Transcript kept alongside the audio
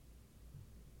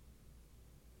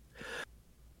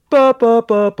Ba ba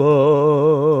ba ba.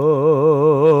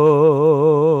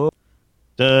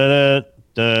 Da da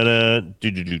da da do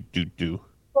do do do do.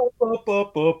 Ba ba ba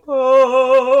ba ba.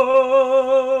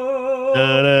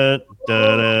 Da da da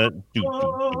da do do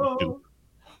do do.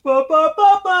 Ba ba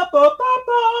ba ba ba ba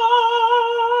ba.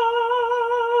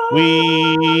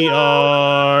 We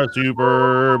are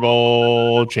Super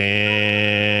Bowl champs,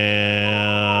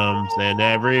 and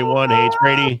everyone hates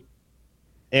Brady,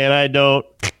 and I don't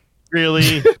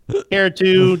really care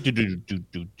to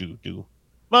do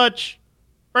much.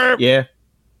 Burp. Yeah.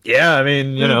 Yeah, I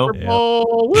mean, Super Yeah.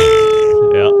 Bowl.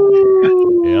 Yeah.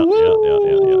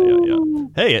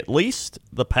 Hey, at least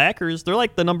the Packers, they're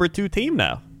like the number 2 team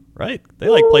now, right? They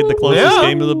like played the closest Yeah.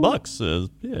 game to the Bucks.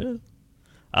 Yeah,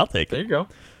 I'll take there it. you go.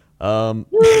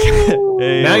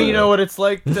 Hey, Now you know what it's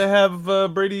like to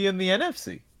have Brady in the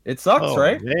NFC. It sucks, Oh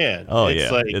right? man! Oh it's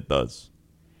yeah, like, it does.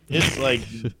 it's like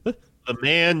the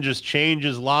man just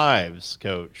changes lives,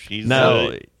 Coach. He's Now,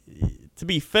 to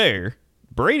be fair,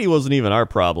 Brady wasn't even our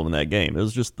problem in that game. It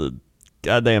was just the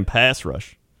goddamn pass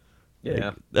rush. Yeah.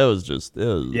 Like, that was just it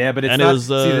was, Yeah, but it's and not- it was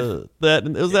see, that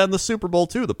in the Super Bowl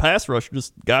too. The pass rush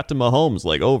just got to Mahomes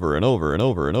like over and over and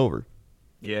over and over.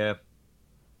 Yeah.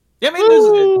 Yeah, I mean,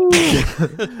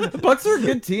 the Bucks are a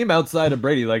good team outside of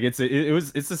Brady. Like it's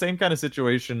the same kind of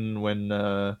situation when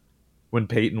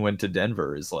Peyton went to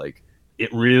Denver. Is like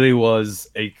it really was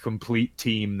a complete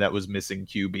team that was missing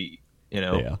QB. You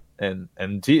know, Yeah. and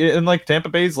like Tampa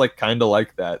Bay's like kind of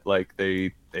like that. Like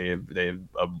they have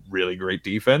a really great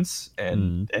defense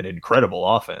and an incredible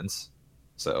offense.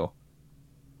 So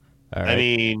All right. I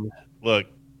mean, look,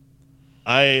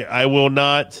 I will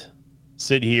not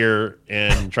sit here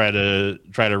and try to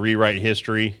rewrite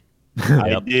history.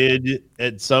 I did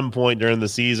at some point during the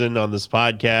season on this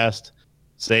podcast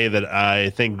say that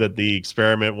I think that the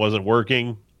experiment wasn't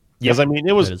working because I mean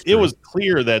it That is true. was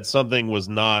clear that something was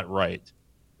not right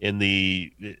in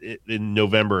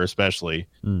November especially.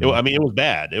 I mean it was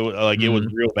bad. It was it was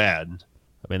real bad.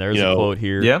 I mean, there's you a know, quote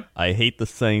here. Yeah. I hate the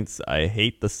Saints. I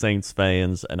hate the Saints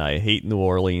fans, and I hate New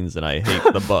Orleans, and I hate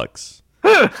the Bucks.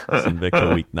 It's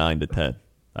Invicta Week 9-10.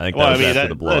 I think that was after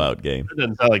the blowout game. That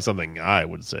doesn't sound like something I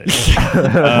would say.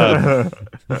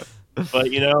 But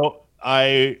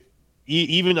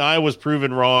even I was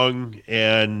proven wrong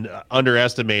and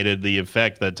underestimated the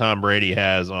effect that Tom Brady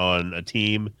has on a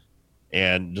team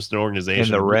and just an and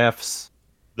organization. the refs.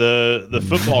 The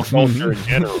football culture in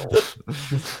general.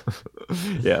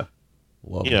 Yeah.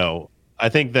 Love it. I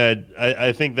think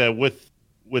that with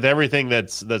everything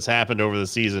that's happened over the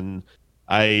season,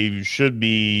 this should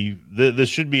be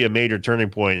a major turning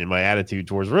point in my attitude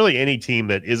towards really any team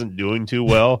that isn't doing too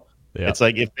well. Yeah. It's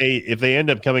like if they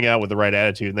end up coming out with the right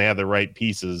attitude and they have the right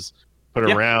pieces put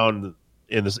around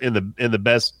in the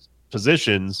best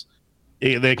positions,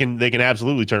 they can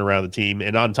absolutely turn around the team,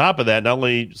 and on top of that, not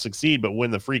only succeed but win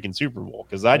the freaking Super Bowl.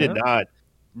 Because I did not.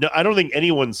 No, I don't think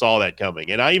anyone saw that coming,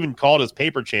 and I even called us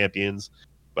paper champions,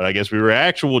 but I guess we were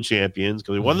actual champions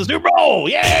because we won the Super Bowl.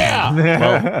 Yeah.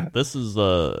 Well, this is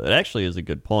it actually is a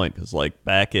good point because like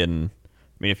back in, I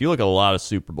mean, if you look at a lot of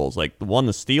Super Bowls, like the one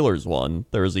the Steelers won,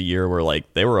 there was a year where like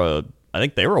I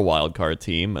think they were a wild card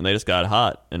team and they just got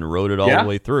hot and rode it all the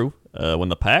way through. When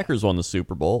the Packers won the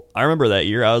Super Bowl, I remember that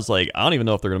year I was like, I don't even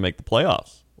know if they're going to make the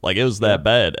playoffs. Like it was that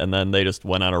bad, and then they just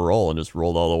went on a roll and just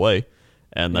rolled all the way.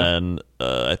 And then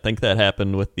I think that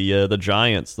happened with the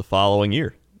Giants the following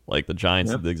year. Like the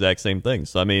Giants did the exact same thing.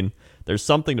 So I mean, there's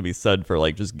something to be said for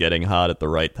like just getting hot at the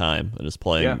right time and just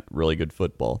playing really good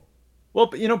football. Well,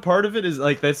 but, part of it is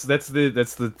like that's the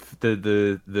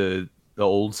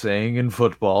old saying in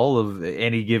football of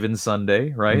any given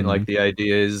Sunday, right? Mm-hmm. Like the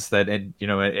idea is that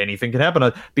anything can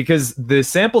happen because the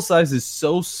sample size is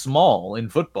so small in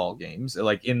football games.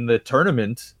 Like in the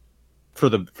tournament for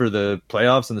the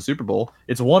playoffs and the Super Bowl,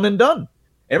 it's one and done.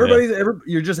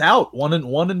 You're just out one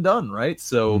and done, right?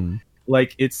 So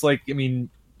like it's like, I mean,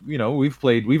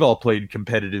 we've all played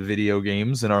competitive video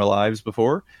games in our lives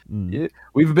before.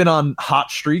 We've been on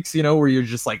hot streaks, where you're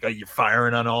just like you're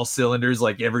firing on all cylinders,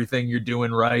 like everything you're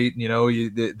doing right.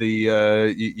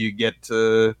 You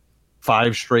get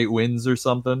 5 straight wins or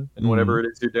something, and whatever it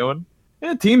is you're doing.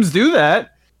 Yeah, teams do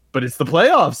that, but it's the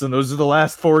playoffs, and those are the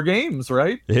last 4 games,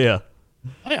 right? Yeah.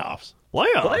 Playoffs.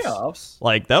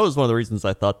 Like that was one of the reasons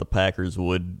I thought the Packers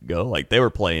would go. Like they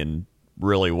were playing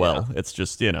really well. Yeah. It's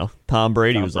just, Tom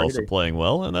Brady was also playing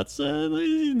well, and that's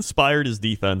he inspired his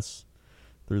defense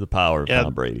through the power of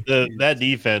Tom Brady. That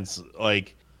defense,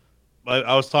 like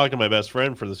I was talking to my best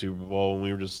friend for the Super Bowl, and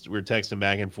we were texting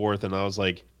back and forth, and I was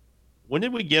like, when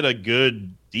did we get a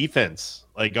good defense?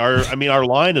 Like our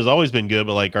line has always been good,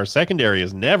 but like our secondary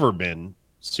has never been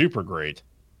super great.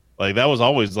 Like that was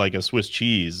always like a Swiss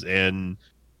cheese, and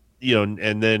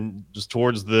and then just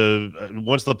towards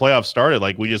once the playoffs started,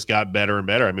 like we just got better and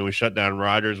better. I mean, we shut down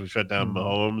Rodgers, we shut down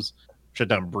Mahomes, shut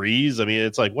down Breeze. I mean,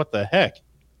 it's like what the heck?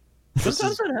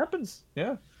 Sometimes that happens.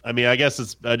 Yeah. I mean, I guess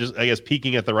it's I guess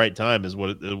peaking at the right time is what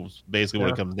it was basically what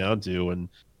it comes down to. And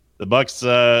the Bucks,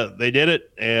 they did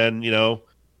it, and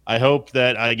I hope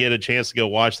that I get a chance to go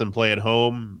watch them play at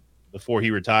home before he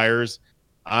retires.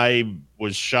 I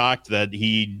was shocked that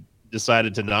he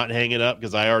decided to not hang it up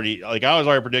because I was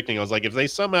already predicting. I was like, if they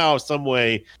somehow, some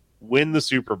way win the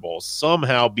Super Bowl,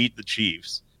 somehow beat the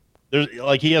Chiefs, there's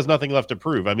like he has nothing left to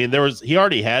prove. I mean, he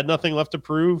already had nothing left to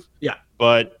prove. Yeah,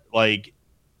 but like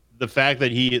the fact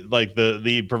that he like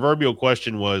the proverbial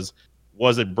question was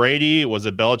it Brady, was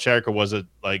it Belichick, or was it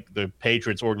like the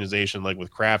Patriots organization, like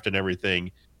with Kraft and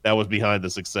everything, that was behind the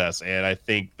success? And I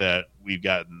think that we've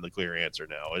gotten the clear answer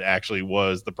now. It actually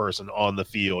was the person on the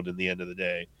field in the end of the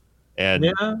day.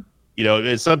 And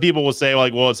some people will say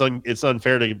like, well, it's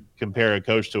unfair to compare a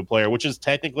coach to a player, which is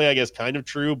technically, I guess, kind of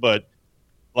true. But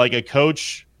like a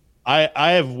coach, I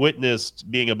have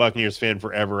witnessed, being a Buccaneers fan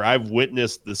forever, I've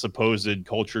witnessed the supposed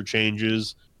culture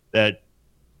changes that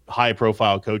high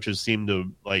profile coaches seem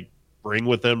to like bring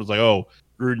with them. It's like, oh,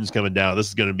 Gruden's coming down, this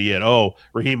is going to be it. Oh,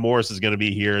 Raheem Morris is going to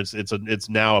be here. It's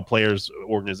now a players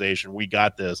organization. We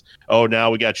got this. Oh,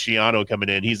 now we got Shiano coming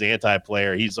in. He's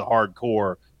anti-player. He's a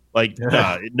hardcore. Like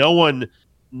no one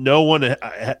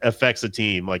affects a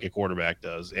team like a quarterback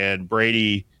does. And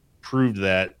Brady proved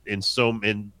that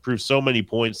and proved so many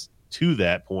points to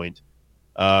that point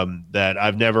that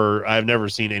I've never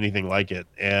seen anything like it.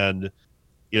 And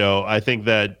I think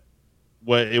that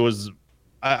what it was,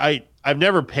 I've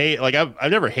never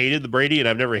I've never hated the Brady, and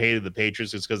I've never hated the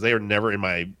Patriots just because they were never in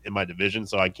my division,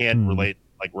 so I can't relate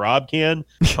like Rob can.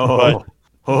 But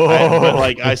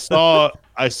I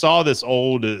saw this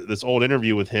old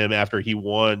interview with him after he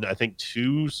won, I think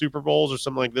 2 Super Bowls or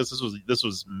something like this. This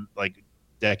was like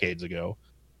decades ago.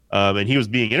 And he was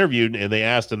being interviewed, and they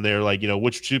asked him, they're like,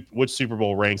 which Super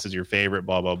Bowl ranks as your favorite,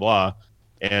 blah blah blah.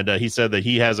 And he said that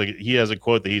he has a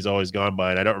quote that he's always gone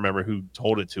by, and I don't remember who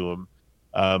told it to him.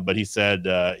 But he said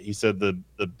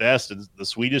the best and the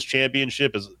sweetest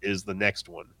championship is the next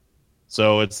one.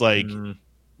 So it's like,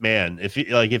 man, if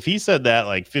he said that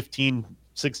like 15,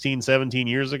 16, 17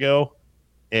 years ago,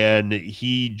 and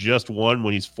he just won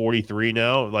when he's 43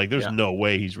 now, like there's no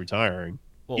way he's retiring.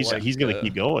 Well, he's going to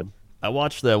keep going. I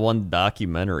watched that one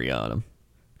documentary on him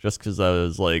just because I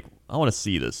was like, I want to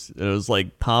see this. It was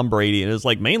like Tom Brady, and it was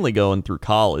like mainly going through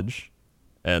college.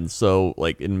 And so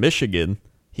like in Michigan,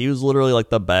 he was literally like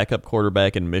the backup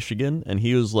quarterback in Michigan, and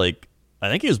he was like, I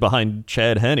think he was behind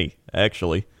Chad Henne,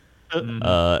 actually. And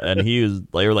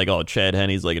they were like, oh, Chad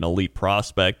Henne's like an elite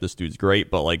prospect. This dude's great,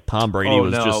 but like Tom Brady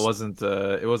was just. It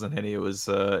wasn't Henne. It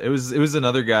was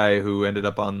another guy who ended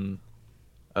up on.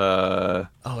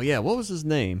 Oh yeah, what was his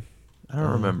name? I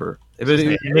don't remember. But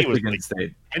it was Michigan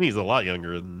State. Henne's a lot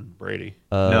younger than Brady.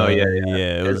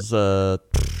 It was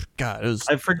God, it was.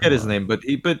 I forget his name, but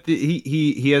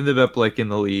he ended up like in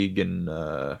the league and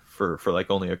for like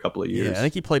only a couple of years. Yeah, I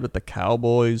think he played with the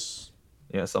Cowboys.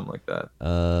 Yeah, something like that.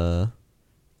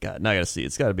 God, now I gotta see.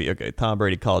 It's gotta be okay. Tom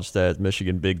Brady college stats,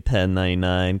 Michigan Big Ten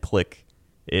 99. Click.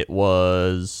 It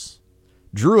was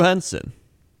Drew Henson.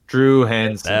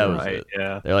 That was right? It.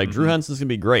 Yeah, they're like Drew Henson's gonna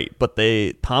be great, but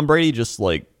Tom Brady just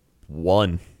like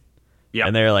won. Yeah,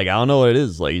 and they're like, I don't know what it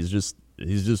is. Like he's just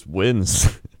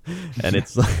wins, and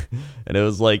it's and it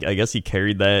was like I guess he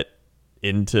carried that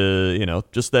into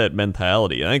just that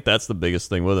mentality. I think that's the biggest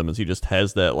thing with him is he just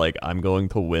has that like I'm going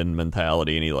to win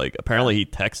mentality, and he like apparently he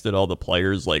texted all the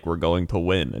players like we're going to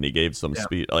win, and he gave some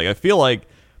speech. Like I feel like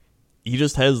he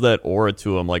just has that aura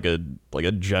to him, like a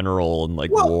general in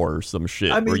war or some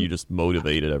shit, where you just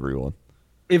motivated everyone.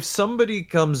 If somebody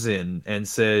comes in and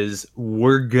says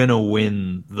we're gonna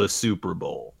win the Super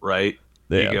Bowl, right?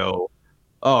 You go,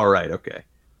 all right, okay.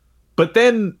 But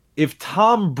then if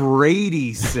Tom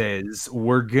Brady says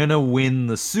we're gonna win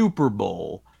the Super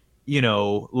Bowl,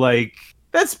 like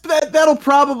that'll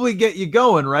probably get you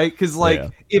going, right? Because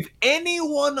if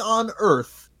anyone on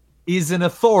earth is an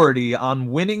authority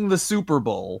on winning the Super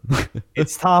Bowl,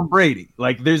 it's Tom Brady.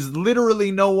 Like there's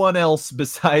literally no one else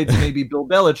besides maybe Bill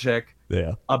Belichick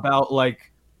about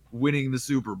like winning the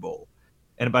Super Bowl.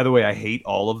 And by the way, I hate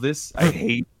all of this. I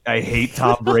hate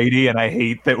Tom Brady, and I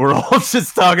hate that we're all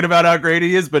just talking about how great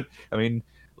he is. But I mean,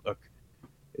 look,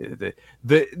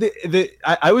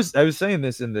 I was saying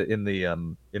this in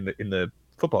the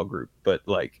football group, but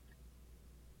like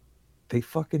they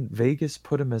fucking Vegas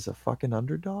put him as a fucking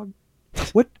underdog.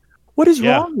 What is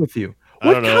wrong with you?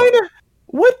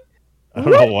 What? I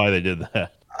don't know why they did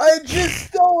that. I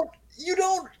just don't. You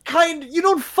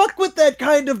don't fuck with that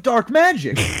kind of dark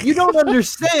magic. You don't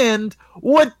understand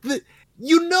what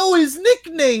his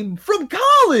nickname from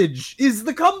college is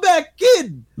the comeback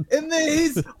kid, and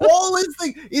his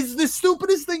thing is the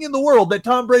stupidest thing in the world that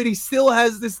Tom Brady still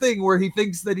has this thing where he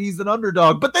thinks that he's an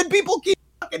underdog, but then people keep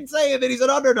fucking saying that he's an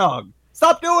underdog.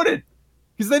 Stop doing it,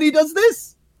 because then he does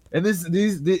this. And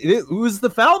it was the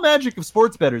foul magic of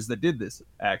sports bettors that did this.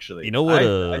 Actually, you know what?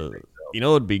 I think so. You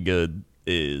know what would be good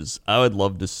is I would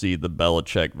love to see the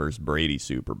Belichick versus Brady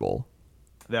Super Bowl.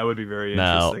 That would be very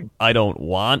Now, interesting. I don't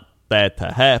want that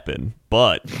to happen,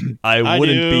 but I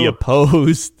wouldn't be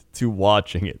opposed to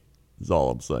watching it. Is all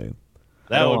I'm saying.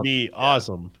 That would be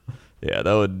awesome. Yeah,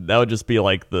 that would just be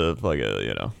like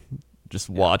just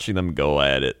watching them go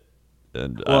at it,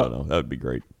 and I don't know, that would be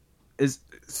great.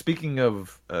 Speaking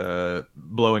of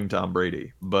blowing Tom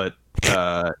Brady, but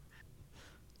I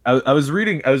was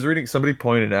reading somebody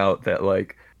pointed out that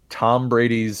like Tom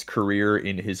Brady's career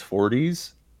in his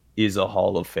 40s is a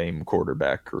Hall of Fame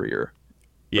quarterback career.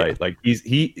 Yeah. Right? Like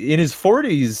he in his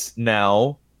 40s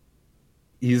now.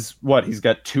 He's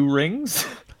got 2 rings?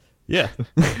 Yeah.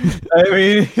 I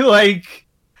mean, like,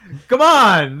 come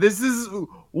on. This is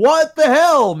what the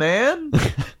hell, man?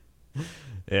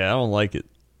 Yeah, I don't like it.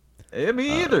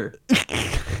 Me either.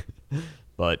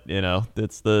 But,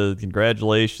 it's the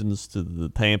congratulations to the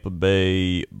Tampa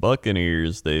Bay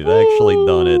Buccaneers. They've actually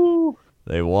done it.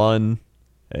 They won.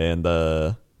 And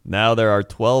now there are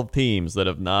 12 teams that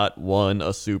have not won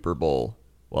a Super Bowl.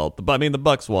 Well, the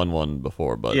Bucs won one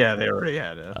before, but yeah, they already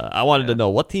had it. I wanted to know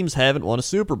what teams haven't won a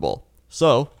Super Bowl.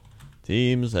 So,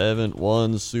 teams haven't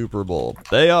won Super Bowl.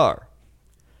 They are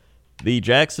the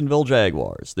Jacksonville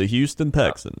Jaguars, the Houston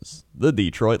Texans, the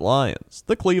Detroit Lions,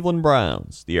 the Cleveland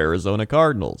Browns, the Arizona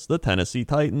Cardinals, the Tennessee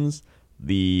Titans,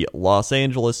 the Los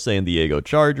Angeles San Diego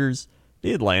Chargers,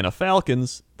 the Atlanta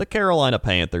Falcons, the Carolina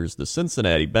Panthers, the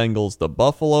Cincinnati Bengals, the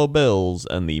Buffalo Bills,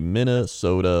 and the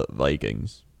Minnesota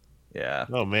Vikings. Yeah.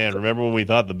 Oh, man. Remember when we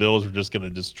thought the Bills were just going to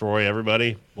destroy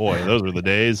everybody? Boy, those were the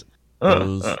days.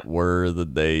 Those were the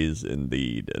days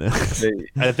indeed.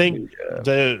 I think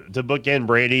to bookend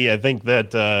Brady, I think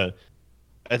that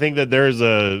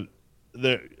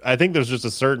there's just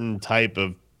a certain type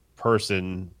of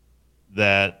person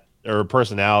or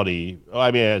personality.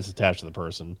 I mean, it's attached to the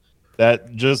person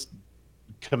that just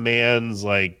commands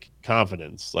like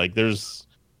confidence. Like there's,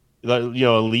 a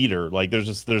leader. Like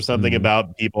there's something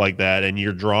about people like that, and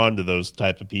you're drawn to those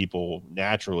type of people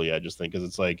naturally. I just think because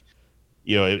it's like.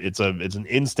 It's an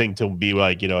instinct to be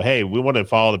like, hey, we want to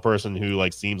follow the person who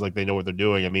like seems like they know what they're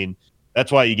doing. I mean,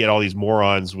 that's why you get all these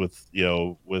morons with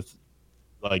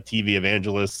like TV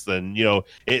evangelists and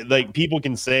like people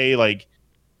can say like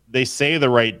they say the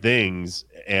right things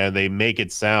and they make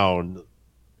it sound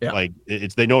like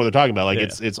they know what they're talking about. Like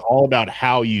it's all about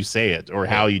how you say it or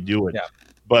how you do it. Yeah.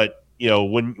 But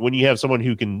when you have someone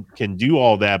who can do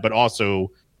all that, but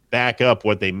also back up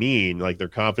what they mean, like their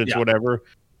confidence, or whatever.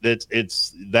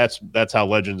 That's how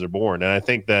legends are born. And I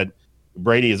think that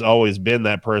Brady has always been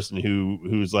that person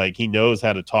who's like he knows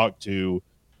how to talk to,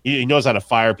 he knows how to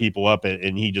fire people up,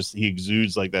 and he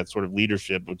exudes like that sort of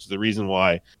leadership, which is the reason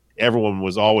why everyone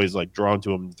was always like drawn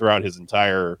to him throughout his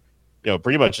entire,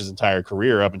 pretty much his entire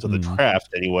career up until the draft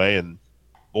anyway. And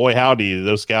boy, howdy,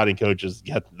 those scouting coaches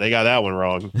got that one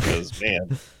wrong because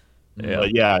man,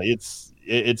 but yeah, it's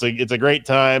a great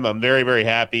time. I'm very, very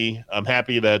happy. I'm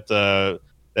happy that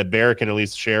Bear can at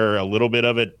least share a little bit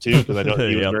of it too, because I know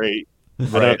he was very, he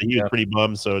was pretty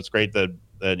bummed. So it's great that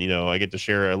I get to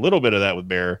share a little bit of that with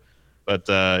Bear. But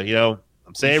I'm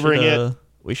savoring it.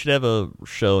 We should have a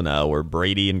show now where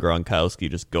Brady and Gronkowski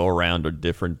just go around to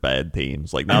different bad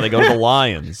teams. Like now they go to the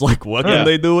Lions. Like what can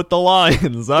they do with the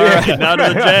Lions? All right, now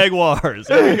to the Jaguars.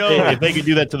 Here we go. Hey, if they could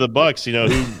do that to the Bucs,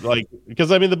 who like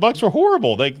because I mean the Bucs were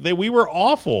horrible. We were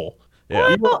awful. Yeah,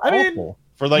 we were awful.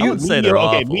 For like, I would say they're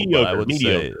awful, mediocre.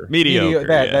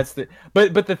 That's the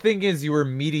but the thing is, you were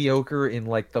mediocre in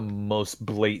like the most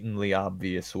blatantly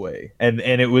obvious way, and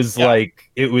it was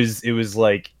like it was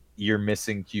like you're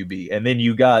missing QB, and then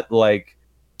you got like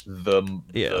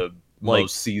the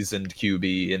most seasoned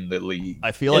QB in the league.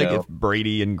 I feel like if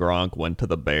Brady and Gronk went to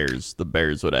the Bears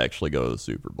would actually go to the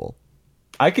Super Bowl.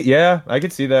 I could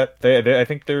see that. I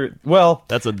think they're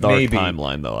That's a dark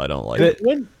timeline, though. I don't like it.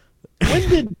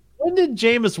 When did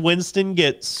Jameis Winston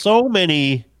get so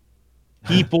many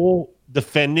people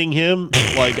defending him,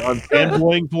 like on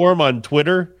fanboying for him on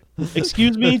Twitter?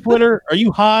 Excuse me, Twitter, are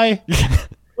you high?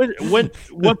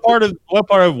 What part of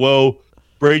whoa?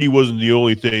 Brady wasn't the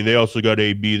only thing. They also got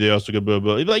AB. They also got blah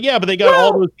blah. Like, yeah, but they got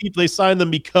all those people. They signed them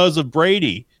because of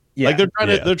Brady. Yeah. Like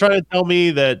they're trying to tell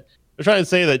me that they're trying to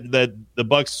say that the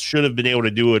Bucks should have been able to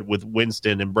do it with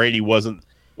Winston, and Brady wasn't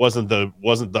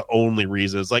the only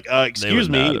reason. It's like, excuse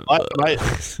me. Last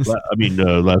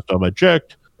time I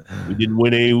checked, we didn't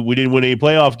win any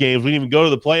playoff games. We didn't even go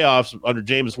to the playoffs under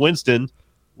Jameis Winston.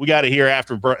 We got it here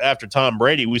after Tom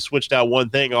Brady. We switched out one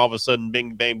thing. All of a sudden,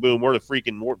 bing, bang, boom. We're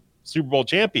Super Bowl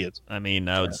champions. I mean,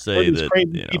 I would say that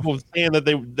people saying that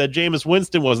Jameis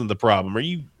Winston wasn't the problem. Are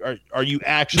you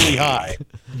actually high?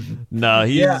 No,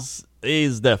 he's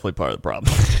definitely part of the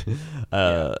problem.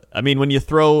 I mean, when you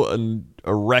throw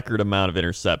a record amount of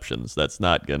interceptions, that's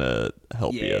not gonna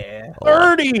help you.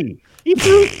 30. He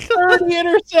threw 30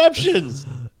 interceptions.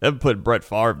 That put Brett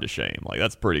Favre to shame. Like,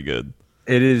 that's pretty good.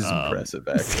 It is impressive,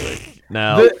 actually.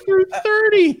 Now, he threw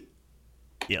 30.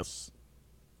 Yes.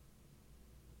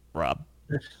 Rob.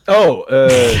 I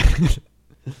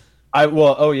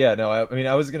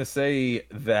was gonna say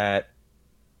that.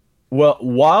 Well,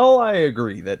 while I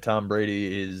agree that Tom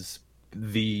Brady is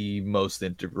the most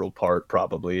integral part,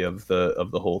 probably, of the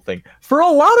whole thing, for a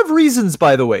lot of reasons,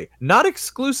 by the way, not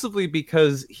exclusively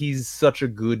because he's such a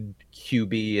good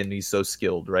QB and he's so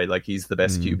skilled, right? Like, he's the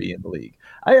best QB in the league.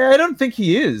 I don't think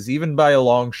he is, even by a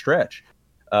long stretch.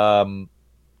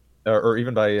 Or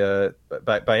even by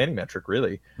any metric,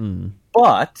 really.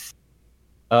 But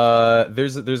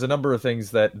there's a number of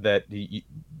things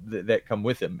that come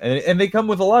with him, and they come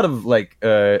with a lot of great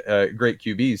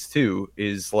QBs too.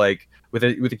 Is like with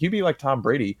a QB like Tom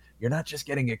Brady, you're not just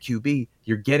getting a QB,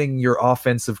 you're getting your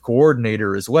offensive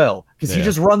coordinator as well, because he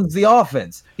just runs the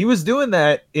offense. He was doing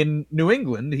that in New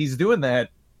England. He's doing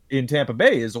that in Tampa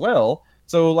Bay as well.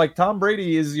 So, like, Tom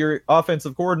Brady is your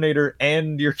offensive coordinator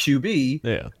and your QB.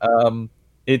 Yeah.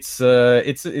 It's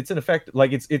an effect.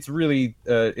 Like, it's really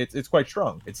it's quite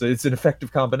strong. It's an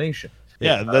effective combination.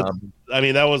 Yeah.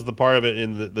 That was the part of it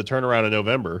in the turnaround in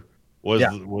November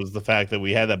was the fact that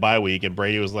we had that bye week and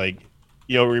Brady was like,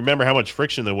 remember how much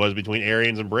friction there was between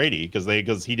Arians and Brady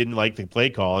because he didn't like the play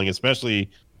calling, especially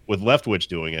with Leftwich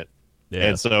doing it. Yeah.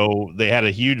 And so they had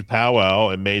a huge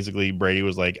powwow, and basically Brady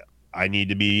was like, I need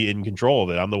to be in control of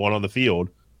it. I'm the one on the field,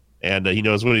 and he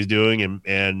knows what he's doing.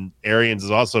 And Arians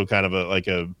is also kind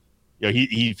of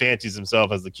he fancies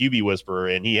himself as the QB whisperer,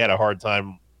 and he had a hard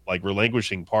time like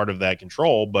relinquishing part of that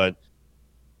control, but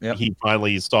he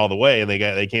finally stalled the way, and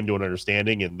they came to an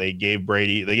understanding, and they gave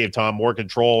Tom more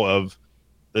control of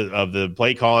the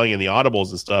play calling and the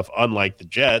audibles and stuff, unlike the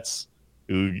Jets,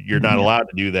 who you're not allowed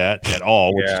to do that at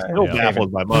all, which still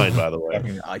baffles my mind, by the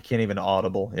way. I can't even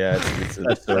audible. Yeah, it's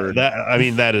absurd.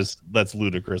 That's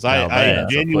ludicrous. I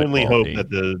genuinely hope that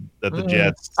the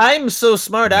Jets. I'm so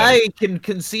smart. I can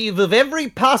conceive of every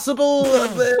possible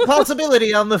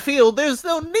possibility on the field. There's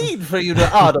no need for you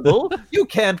to audible. You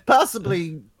can't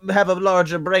possibly have a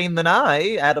larger brain than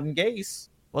I, Adam Gase.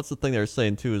 What's the thing they were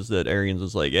saying, too, is that Arians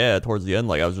was like, towards the end,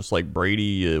 like, I was just like, Brady,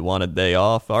 you want a day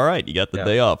off? All right, you got the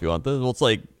day off. You want this? Well, it's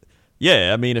like,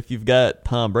 I mean, if you've got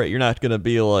Tom Brady, you're not going to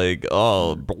be like,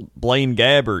 Blaine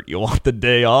Gabbert, you want the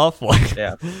day off? Like,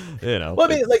 Well, I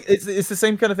mean, like, it's the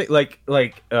same kind of thing.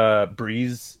 Like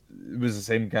Breeze was the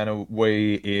same kind of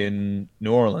way in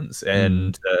New Orleans,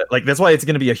 and that's why it's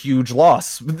going to be a huge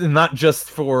loss, not just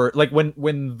for like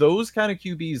when those kind of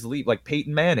QBs leave. Like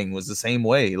Peyton Manning was the same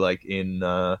way, like in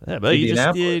but you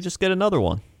just get another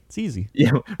one. It's easy.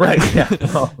 Yeah, right. Yeah,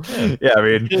 well, I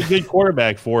mean, a good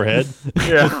quarterback forehead.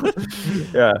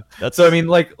 Yeah. So I mean,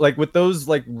 like with those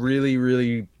like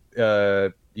really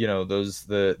those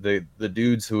the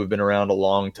dudes who have been around a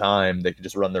long time, they can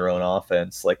just run their own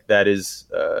offense. Like that is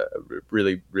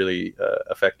really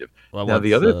effective. Well, I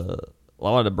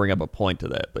wanted to bring up a point to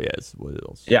that, but what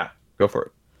else? Yeah, go for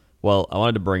it. Well, I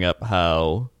wanted to bring up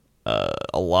how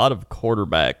a lot of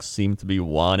quarterbacks seem to be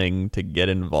wanting to get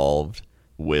involved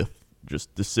with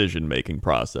just decision-making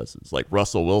processes. Like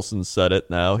Russell Wilson said it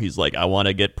now. He's like, I want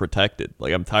to get protected.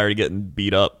 Like, I'm tired of getting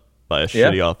beat up by a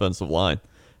shitty offensive line.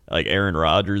 Like Aaron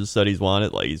Rodgers said he's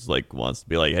wanted. Like he's like wants to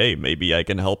be like, hey, maybe I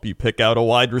can help you pick out a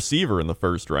wide receiver in the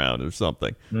first round or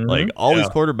something. Mm-hmm. Like all these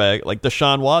quarterback, like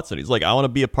Deshaun Watson, he's like, I want to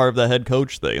be a part of the head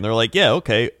coach thing. And they're like, yeah,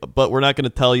 okay, but we're not going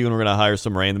to tell you, and we're going to hire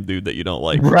some random dude that you don't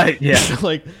like. Right? Yeah.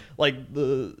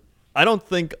 I don't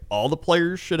think all the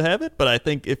players should have it, but I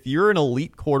think if you're an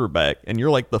elite quarterback and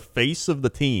you're like the face of the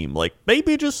team, like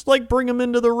maybe just like bring them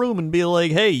into the room and be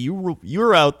like, hey,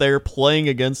 you're out there playing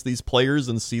against these players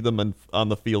and see them on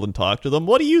the field and talk to them.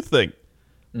 What do you think?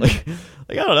 Like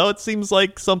I don't know. It seems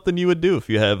like something you would do if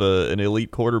you have an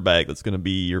elite quarterback that's going to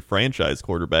be your franchise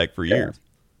quarterback for years.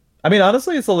 I mean,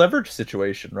 honestly, it's a leverage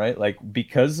situation, right? Like,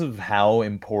 because of how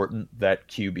important that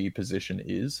QB position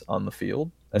is on the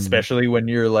field, especially when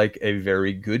you're like a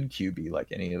very good QB, like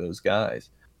any of those guys.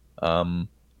 Um,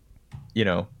 you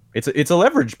know, it's a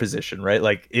leverage position, right?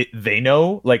 Like they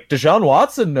know, like Deshaun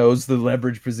Watson knows the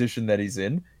leverage position that he's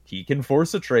in. He can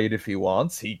force a trade if he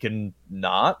wants. He can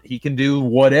not. He can do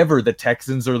whatever. The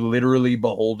Texans are literally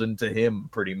beholden to him,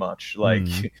 pretty much. Like,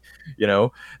 you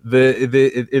know,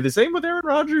 the same with Aaron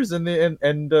Rodgers and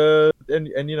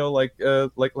you know,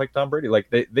 like Tom Brady. Like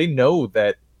they know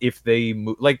that if they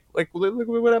move, like what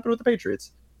happened with the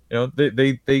Patriots, you know,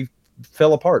 they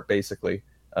fell apart basically.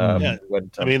 Yeah.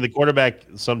 I mean, the quarterback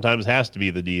sometimes has to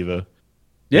be the diva.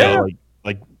 Yeah, you know,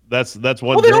 like that's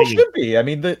one well, they all thing. should be. I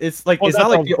mean, it's like Well, it's not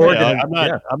like the Oregon.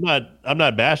 I'm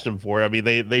not bashing them for it. I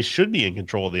mean, they should be in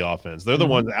control of the offense. They're the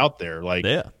ones out there. Like,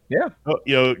 Yeah.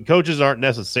 you know, coaches aren't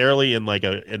necessarily in like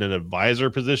in an advisor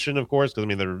position, of course,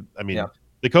 because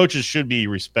the coaches should be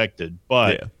respected,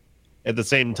 but at the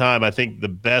same time, I think the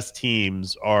best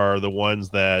teams are the ones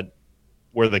that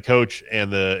where the coach and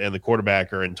the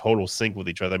quarterback are in total sync with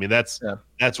each other. I mean, that's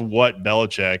what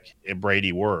Belichick and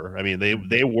Brady were. I mean,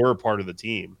 they were part of the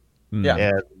team. Yeah.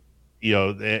 And you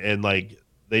know, and like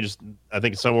they just, I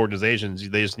think some organizations,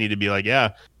 they just need to be like,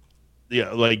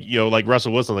 like, you know, like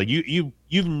Russell Wilson, like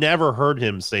you've never heard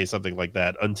him say something like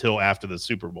that until after the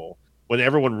Super Bowl, when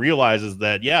everyone realizes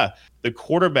that, the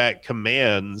quarterback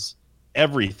commands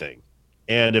everything.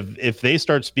 And if they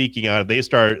start speaking out, if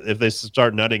they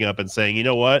start nutting up and saying, you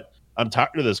know what, I'm tired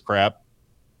of this crap.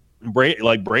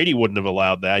 Brady wouldn't have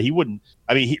allowed that. He wouldn't.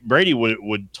 I mean, Brady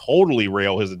would totally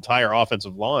rail his entire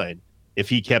offensive line if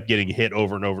he kept getting hit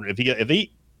over and over.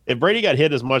 If Brady got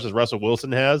hit as much as Russell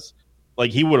Wilson has,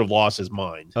 like, he would have lost his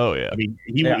mind. Oh yeah. I mean,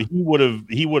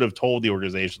 he would have told the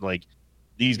organization, like,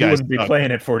 these guys wouldn't be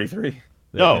playing at 43.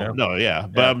 No,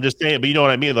 but I'm just saying. But you know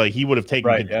what I mean? Like, he would have taken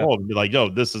control and be like, "No,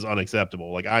 this is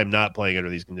unacceptable. Like, I'm not playing under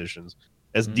these conditions."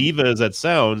 As diva as that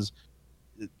sounds,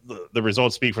 the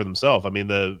results speak for themselves. I mean,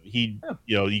 you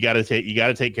know, you got to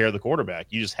take care of the quarterback.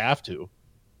 You just have to.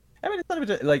 I mean, it's not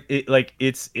even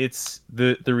it's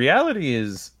the reality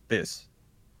is this: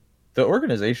 the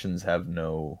organizations have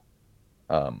no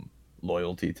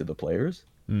loyalty to the players.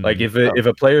 Like, if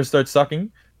a player starts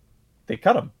sucking, they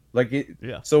cut him. Like,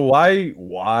 so why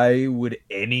would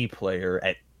any player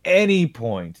at any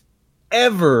point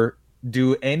ever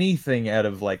do anything out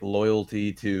of like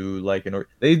loyalty to like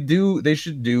they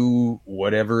should do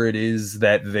whatever it is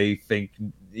that they think,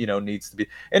 you know, needs to be.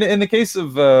 And in the case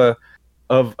of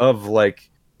like,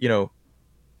 you know,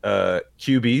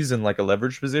 QBs and like a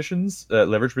leverage positions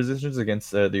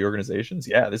against the organizations,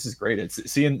 this is great. It's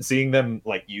seeing them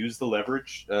like use the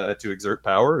leverage to exert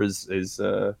power is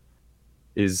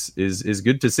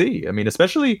good to see. I mean,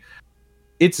 especially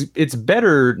it's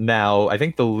better now. I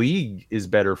think the league is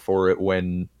better for it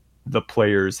when the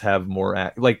players have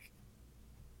more like,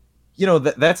 you know,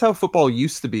 that's how football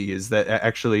used to be, is that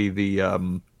actually the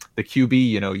QB,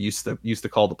 you know, used to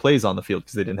call the plays on the field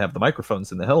because they didn't have the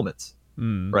microphones in the helmets.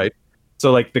 Right?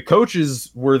 So like the coaches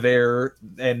were there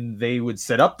and they would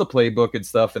set up the playbook and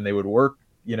stuff, and they would work,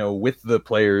 you know, with the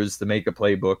players to make a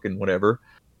playbook and whatever.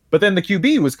 But then the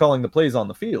QB was calling the plays on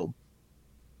the field.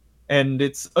 And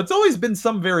it's always been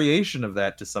some variation of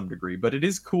that to some degree, but it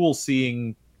is cool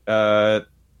seeing the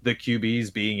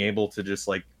QBs being able to just,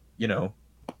 like, you know,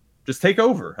 just take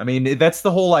over. I mean, that's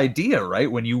the whole idea, right?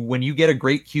 When you get a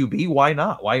great QB, why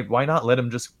not? Why not let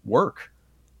him just work?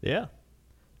 Yeah.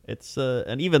 It's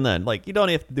and even then, like, you don't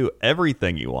have to do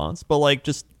everything he wants, but like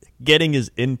just getting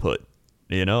his input.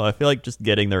 You know, I feel like just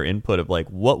getting their input of like,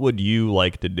 what would you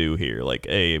like to do here? Like,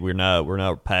 hey, we're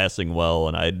not passing well,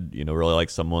 and I'd, you know, really like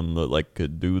someone that like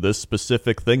could do this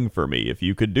specific thing for me. If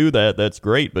you could do that, that's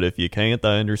great. But if you can't,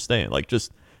 I understand. Like,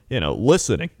 just, you know,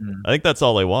 listening. I think that's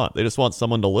all they want. They just want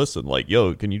someone to listen. Like,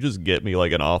 yo, can you just get me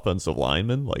like an offensive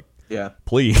lineman? Like,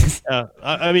 please.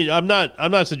 I mean, I'm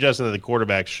not suggesting that the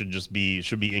quarterback should be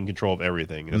in control of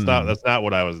everything. That's not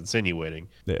what I was insinuating.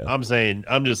 Yeah. I'm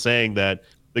just saying that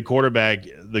the quarterback,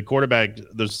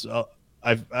 there's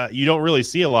you don't really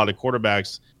see a lot of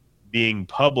quarterbacks being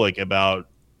public about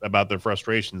their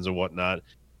frustrations and whatnot,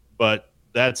 but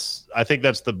I think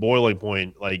that's the boiling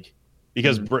point. Like,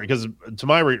 because to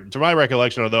my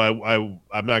recollection, although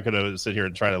I'm not going to sit here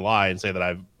and try to lie and say that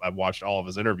I've watched all of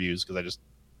his interviews, because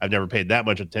I've never paid that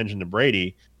much attention to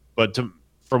Brady, but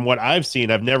from what I've seen,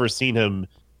 I've never seen him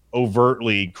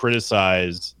overtly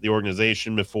criticize the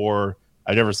organization before.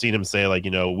 I've never seen him say, like,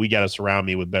 you know, we got to surround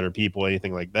me with better people,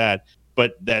 anything like that.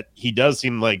 But that he does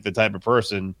seem like the type of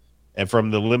person And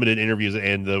from the limited interviews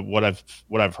and what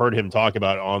I've heard him talk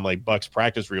about on like Bucks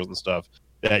practice reels and stuff,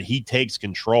 that he takes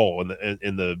control in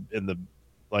the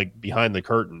like behind the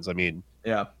curtains. I mean,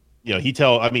 Yeah. he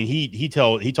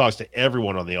talks to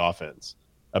everyone on the offense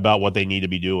about what they need to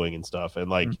be doing and stuff. And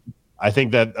like, I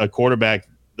think that a quarterback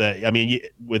that, I mean,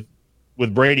 with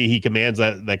Brady, he commands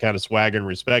that kind of swagger and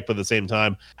respect. But at the same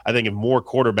time, I think if more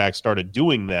quarterbacks started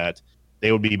doing that,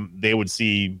 they would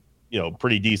see,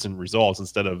 pretty decent results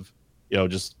instead of,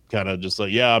 just kind of just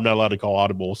like, yeah, I'm not allowed to call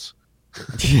audibles.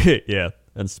 Yeah.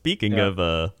 And speaking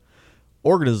of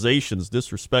organizations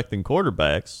disrespecting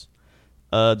quarterbacks,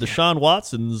 Deshaun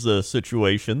Watson's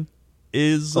situation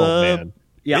is man.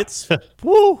 it's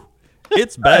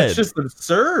it's bad. It's just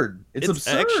absurd. It's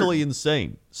absurd. Actually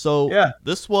insane. So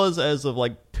this was as of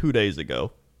like 2 days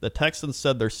ago. The Texans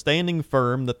said they're standing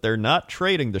firm that they're not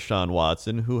trading Deshaun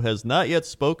Watson, who has not yet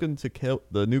spoken to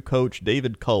the new coach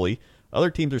David Culley. Other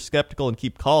teams are skeptical and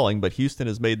keep calling, but Houston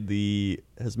has made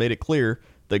it clear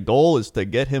the goal is to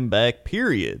get him back,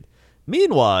 period.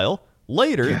 Meanwhile,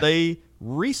 later they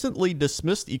recently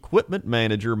dismissed equipment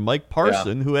manager Mike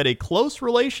Parson, who had a close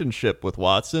relationship with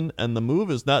Watson, and the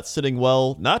move is not sitting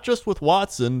well, not just with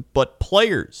Watson, but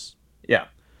players. Yeah.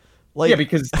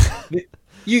 Because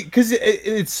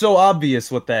it's so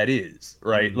obvious what that is,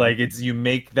 right? Mm-hmm. Like you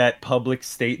make that public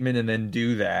statement and then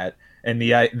do that, and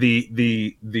the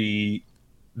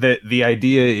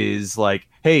idea is like,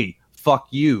 hey, fuck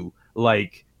you,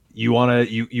 like you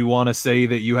wanna say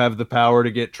that you have the power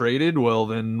to get traded? Well,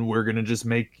 then we're gonna just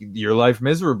make your life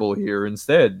miserable here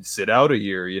instead. Sit out a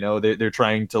year. They're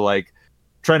trying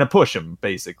to push him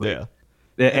basically. Yeah,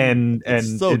 and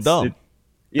it's so dumb.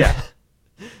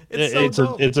 It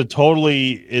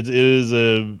is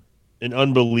an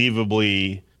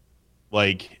unbelievably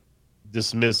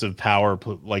dismissive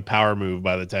power move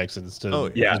by the Texans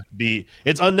to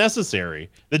it's unnecessary.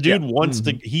 The dude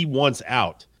wants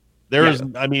out.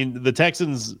 The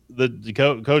Texans,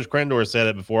 Coach Krendor said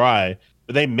it before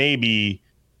but they may be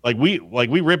we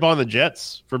rip on the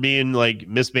Jets for being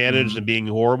mismanaged and being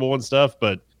horrible and stuff,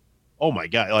 but oh my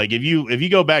God, if you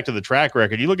go back to the track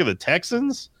record, you look at the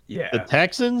Texans, the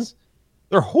Texans,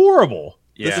 they're horrible.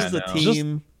 This is a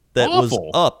team that was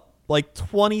up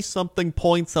 20-something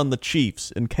points on the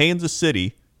Chiefs in Kansas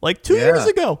City 2 years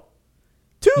ago.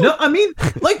 No, I mean,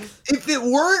 if it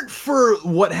weren't for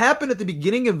what happened at the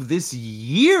beginning of this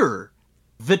year,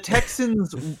 the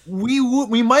Texans,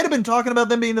 we might have been talking about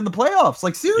them being in the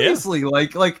playoffs. Seriously,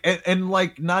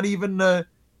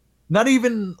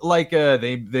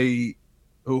 they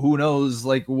who knows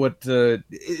what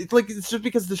it's just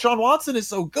because Deshaun Watson is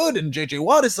so good and JJ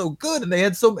Watt is so good and they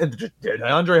had and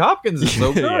DeAndre Hopkins is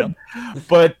so good,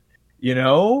 but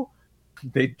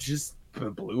they just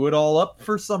blew it all up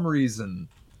for some reason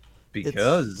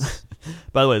because.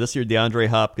 By the way, this year DeAndre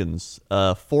Hopkins,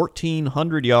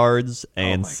 1,400 yards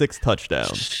and 6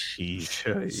 touchdowns.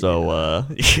 Jeez. So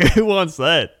who wants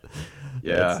that?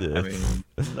 Yeah,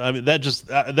 I mean that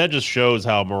just shows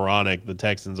how moronic the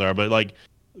Texans are.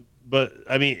 But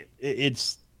I mean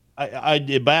it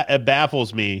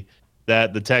baffles me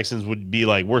that the Texans would be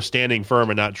we're standing firm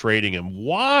and not trading him.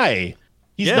 Why?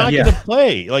 He's not going to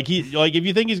play. If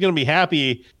you think he's going to be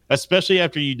happy, especially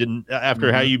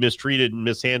after how you mistreated and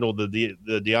mishandled the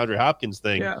DeAndre Hopkins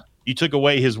thing, you took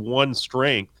away his one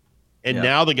strength, and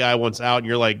now the guy wants out, and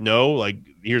you're no,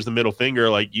 here's the middle finger,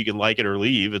 you can like it or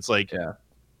leave. It's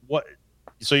what?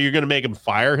 So you're going to make him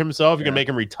fire himself? You're going to make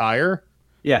him retire?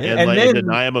 Yeah, and then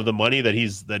deny him of the money that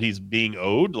he's being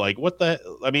owed? What the?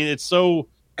 I mean, it's so.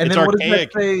 And it's then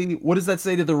archaic. what does that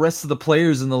say to the rest of the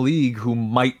players in the league who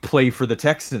might play for the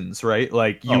Texans, right?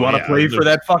 You want to play for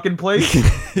that fucking place?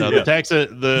 No, the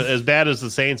Texans, as bad as the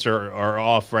Saints are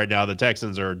off right now, the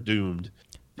Texans are doomed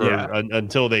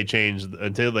until they change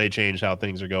how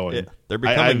things are going. Yeah. They're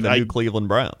becoming the new Cleveland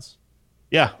Browns.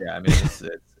 Yeah. Yeah, I mean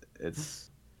it's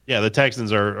the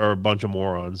Texans are a bunch of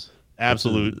morons.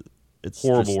 Absolute it's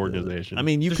horrible organization. I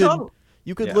mean, you could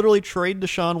literally trade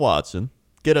Deshaun Watson,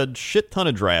 get a shit ton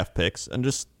of draft picks, and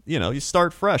just you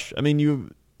start fresh. I mean,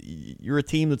 you're a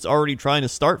team that's already trying to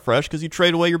start fresh because you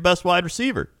trade away your best wide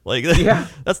receiver.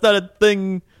 That's not a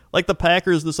thing. The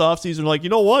Packers this offseason, you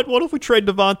know what? What if we trade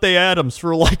Devontae Adams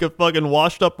for a fucking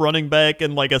washed up running back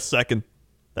in a second?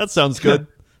 That sounds good.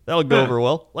 That'll go over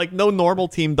well. No normal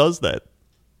team does that.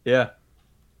 Yeah.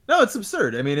 No, it's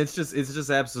absurd. I mean, it's just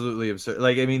absolutely absurd.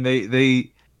 I mean,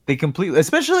 they completely,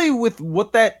 especially with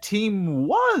what that team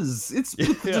was. It's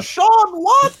with Deshaun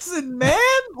Watson, man.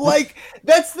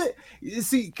 That's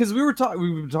because we were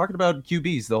talking about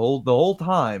QBs the whole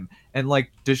time, and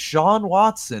Deshaun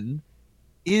Watson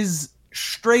is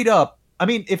straight up I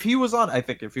mean, if he was on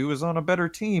a better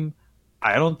team,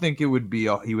 I don't think he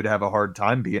would have a hard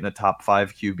time being a top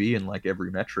 5 QB in like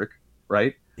every metric,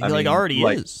 right? He already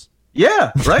is.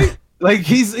 Yeah, right? Like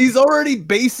he's already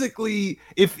basically,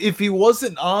 if he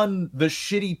wasn't on the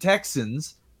shitty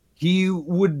Texans, he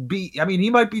would be, I mean, he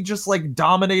might be just like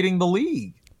dominating the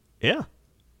league. Yeah.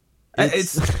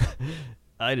 It's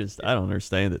I don't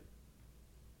understand it.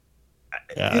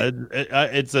 Yeah,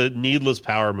 it's a needless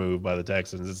power move by the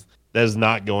Texans. That is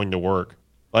not going to work.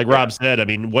 Like Rob said, I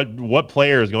mean, what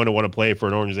player is going to want to play for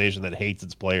an organization that hates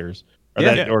its players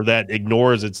or that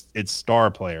ignores its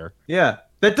star player? Yeah,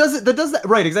 that does that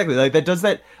right, exactly. Like that does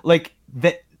that, like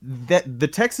that the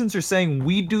Texans are saying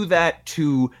we do that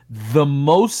to the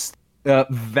most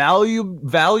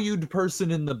valued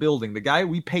person in the building, the guy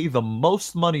we pay the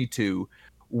most money to.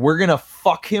 We're gonna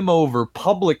fuck him over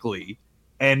publicly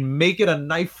and make it a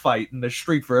knife fight in the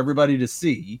street for everybody to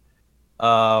see.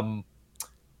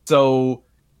 So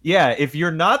yeah, if you're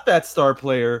not that star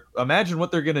player, imagine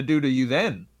what they're gonna do to you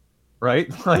then, right?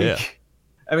 Like, yeah.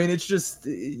 I mean, it's just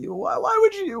why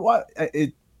would you? Why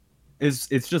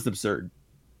it's just absurd.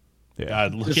 Yeah,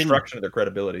 destruction of their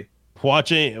credibility.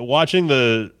 Watching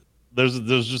there's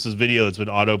just this video that's been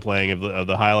auto playing of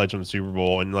the highlights from the Super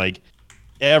Bowl, and like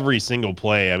every single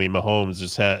play, I mean,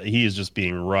 Mahomes he is just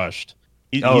being rushed.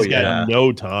 He's got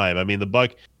no time. I mean, the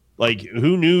Buck, like,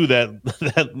 who knew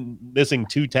that missing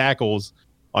 2 tackles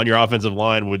on your offensive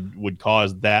line would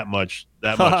cause that much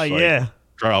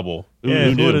trouble? Who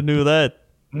would have knew that?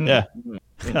 Yeah.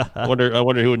 I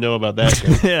wonder who would know about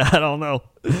that. Yeah, I don't know.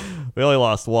 We only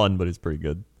lost 1, but he's pretty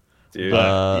good. Dude.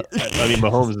 I mean,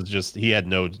 Mahomes is just, he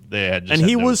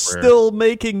was still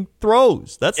making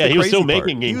throws. That's the crazy he was still part.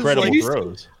 making incredible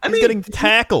throws. He's getting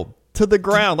tackled to the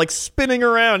ground, like spinning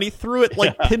around. He threw it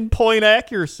like pinpoint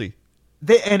accuracy.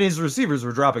 And his receivers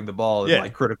were dropping the ball in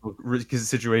like critical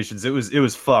situations. It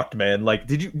was fucked, man. Like,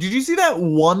 did you see that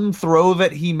one throw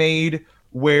that he made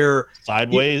where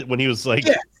sideways when he was like,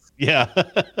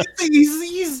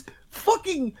 he's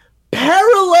fucking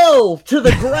parallel to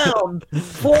the ground,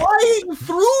 flying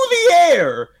through the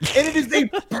air, and it is a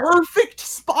perfect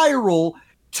spiral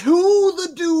to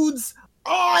the dude's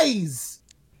eyes.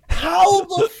 How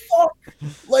the fuck?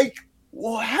 Like,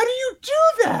 how do you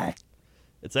do that?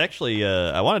 It's actually,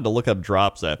 I wanted to look up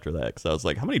drops after that, because I was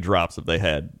like, how many drops have they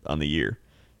had on the year?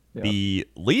 Yeah. The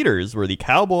leaders were the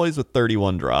Cowboys with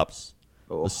 31 drops,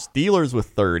 the Steelers with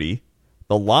 30,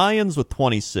 the Lions with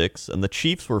 26, and the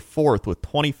Chiefs were 4th with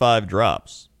 25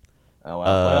 drops. Oh,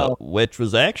 wow. Which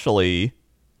was actually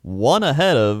one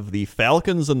ahead of the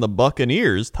Falcons and the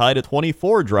Buccaneers, tied at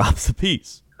 24 drops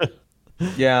apiece.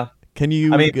 Yeah. Can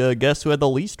you guess who had the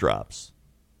least drops?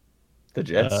 The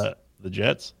Jets. The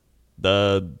Jets?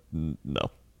 No.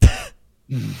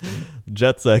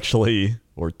 Jets actually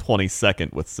were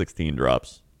 22nd with 16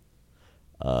 drops.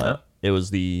 It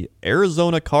was the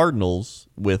Arizona Cardinals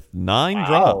with 9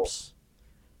 drops.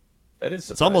 That is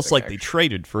surprising. It's almost like they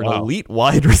traded for an elite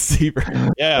wide receiver.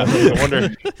 Yeah, I wonder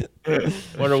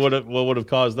what would have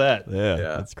caused that. Yeah,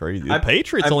 that's crazy. The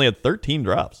Patriots only had 13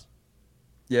 drops.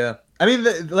 Yeah, I mean,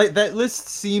 that list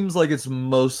seems like it's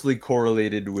mostly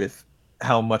correlated with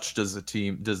how much does the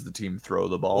team throw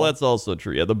the ball. Well, that's also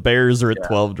true. Yeah, the Bears are at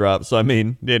 12 drops. So I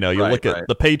mean, you look at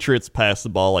the Patriots pass the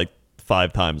ball like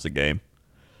 5 times a game.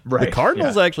 Right. The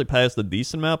Cardinals actually passed a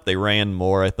decent amount. They ran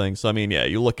more, I think. So I mean,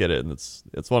 you look at it, and it's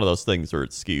one of those things where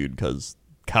it's skewed because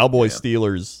Cowboys,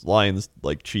 Steelers, Lions,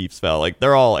 like Chiefs, like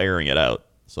they're all airing it out.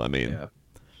 So I mean,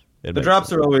 the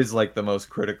drops are always like the most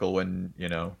critical when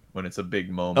it's a big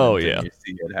moment. Oh yeah, and you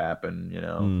see it happen.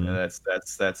 And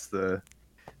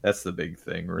that's the big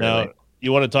thing, really. Now,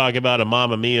 you want to talk about a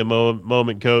Mamma Mia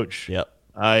moment, Coach? Yep.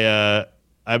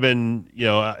 I've been,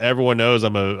 everyone knows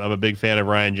I'm a big fan of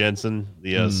Ryan Jensen,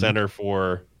 the center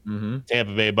for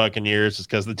Tampa Bay Buccaneers, just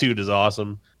because the dude is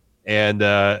awesome,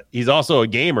 and he's also a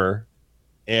gamer.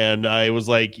 And I was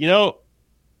like,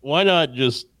 why not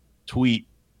just tweet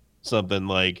something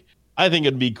like, I think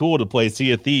it'd be cool to play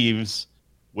Sea of Thieves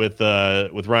with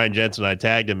Ryan Jensen. I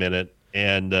tagged him in it,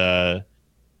 and the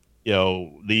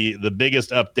biggest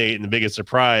update and the biggest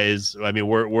surprise, I mean,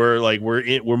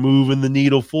 we're moving the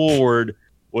needle forward,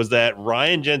 was that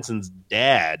Ryan Jensen's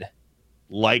dad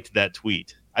liked that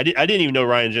tweet. I didn't even know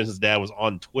Ryan Jensen's dad was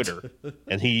on Twitter,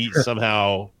 and he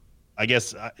somehow, I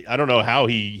guess, I don't know how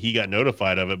he got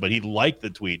notified of it, but he liked the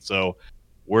tweet. So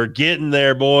we're getting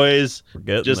there, boys. We're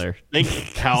getting Just there. Think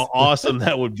how awesome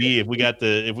that would be if we got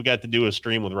to do a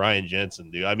stream with Ryan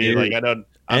Jensen, dude. I mean, like, I don't.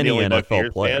 I'm Any the only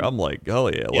NFL player, fan. I'm like, oh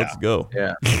yeah, let's go.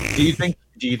 Yeah. Do you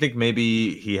think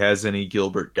maybe he has any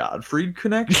Gilbert Gottfried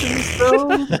connections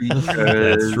though?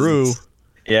 That's true.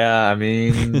 Yeah, I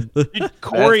mean,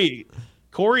 Corey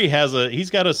he's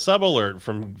got a sub alert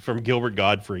from Gilbert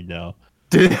Gottfried now.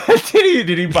 did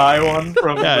he buy one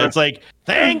from? Yeah, it's like,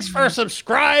 thanks for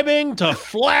subscribing to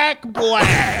Flack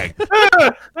Black.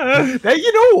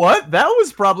 You know what? That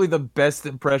was probably the best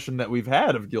impression that we've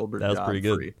had of Gilbert. That was pretty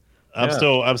good. I'm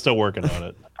still working on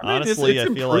it. Honestly, it's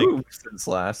I feel like since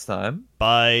last time.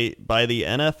 by the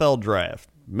NFL draft,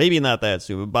 maybe not that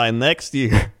soon, but by next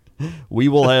year, we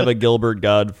will have a Gilbert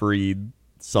Gottfried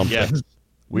something. Yes.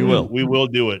 We will. We will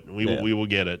do it. We Yeah. will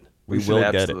get it. We should will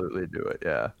get it. absolutely do it.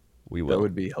 Yeah, We will. that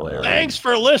would be hilarious. Thanks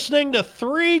for listening to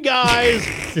Three Guys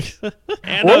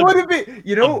and What would it be?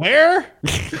 You a know, bear.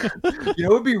 you know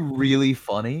what would be really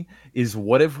funny is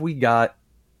what if we got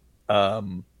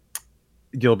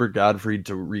Gilbert Gottfried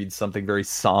to read something very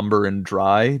somber and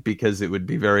dry, because it would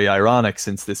be very ironic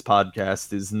since this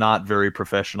podcast is not very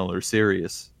professional or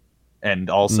serious.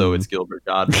 And also it's Gilbert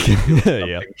Gottfried.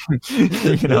 Yeah.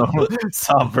 You know,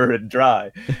 somber and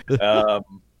dry.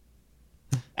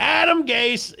 Adam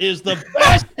Gase is the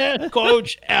best head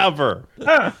coach ever.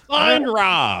 Find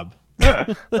Rob.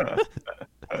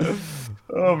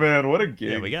 Oh man, what a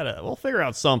gig. Yeah, we'll figure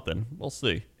out something. We'll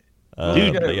see.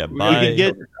 Dude, but yeah, we by, gotta can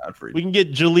get- Gilbert Gottfried. We can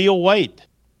get Jaleel White.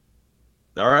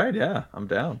 All right, yeah, I'm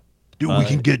down. Dude, we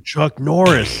can get Chuck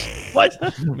Norris. What?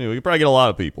 I mean, we could probably get a lot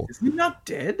of people. Is he not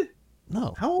dead?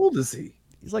 No, How old is he?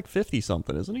 he's like 50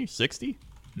 something, isn't he? 60?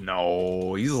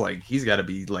 No, he's got to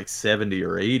be like 70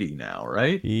 or 80 now,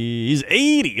 right? He's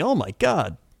 80. Oh my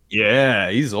god, Yeah,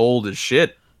 he's old as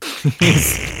shit.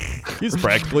 he's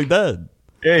practically dead.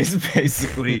 Yeah, he's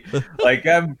basically like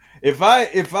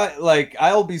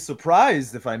I'll be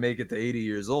surprised if I make it to 80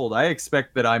 years old. I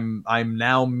expect that I'm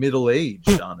now middle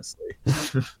aged, honestly.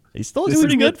 He's still This doing is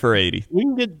pretty good good. for 80. We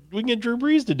can get Drew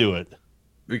Brees to do it.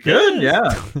 We could,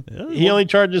 yeah. Yeah, He only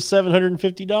charges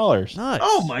 $750. nice.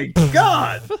 Oh my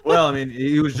god. Well, I mean,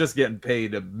 he was just getting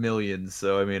paid $1 million,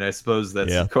 so I mean, I suppose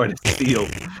that's Yeah. quite a steal,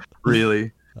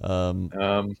 really. By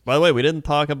the way, we didn't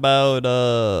talk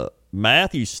about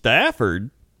Matthew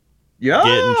Stafford Yeah.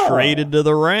 getting traded to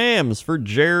the Rams for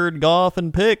Jared Goff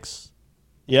and picks.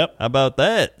 Yep. How about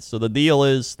that? So the deal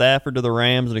is Stafford to the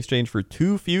Rams in exchange for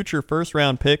 2 future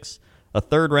first-round picks, a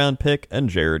third-round pick, and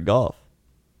Jared Goff.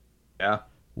 Yeah.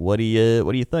 What do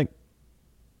you think?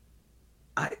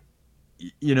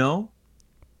 You know,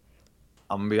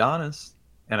 I'm gonna be honest,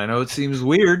 and I know it seems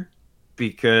weird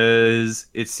because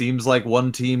it seems like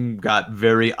one team got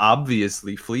very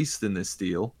obviously fleeced in this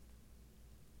deal.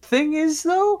 Thing is,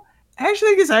 though, I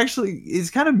actually think it's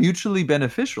kind of mutually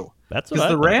beneficial That's what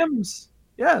because I the think. Rams,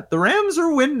 yeah, the Rams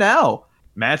are win now.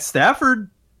 Matt Stafford,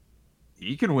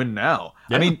 he can win now.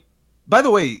 Yeah. I mean, by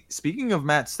the way, speaking of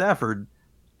Matt Stafford,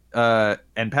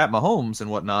 and Pat Mahomes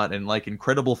and whatnot, and like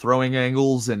incredible throwing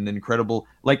angles and incredible,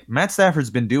 like Matt Stafford's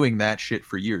been doing that shit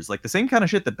for years, like the same kind of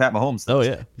shit that Pat Mahomes does. Oh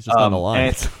yeah, he's just on the line.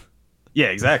 and- yeah,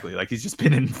 exactly. Like he's just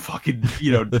been in fucking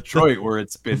Detroit, where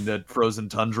it's been the frozen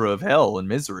tundra of hell and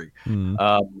misery.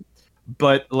 Mhm.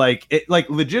 But like it, like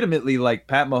legitimately, like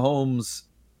Pat Mahomes,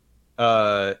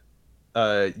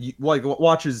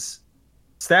 watches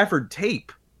Stafford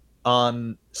tape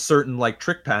on certain like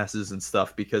trick passes and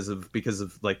stuff because of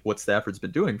like what Stafford's been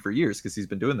doing for years, because he's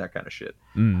been doing that kind of shit.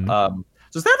 Mhm.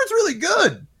 So Stafford's really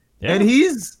good, Yeah. and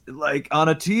he's like on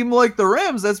a team like the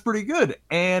Rams that's pretty good,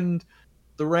 and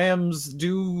the Rams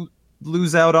do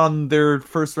lose out on their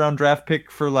first round draft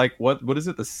pick for like what is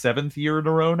it, the 7th year in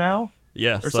a row now?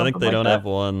 Yeah, or so I think something they like don't that. have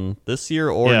one this year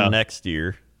or Yeah. next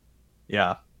year.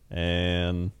 Yeah.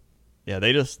 And yeah,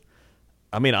 they just,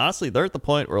 I mean, honestly, they're at the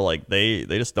point where like they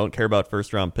just don't care about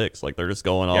first round picks. Like they're just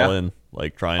going all Yeah. in,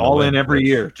 like trying All to win, in every which-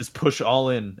 year. Just push all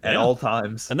in at Yeah. all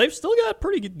times. And they've still got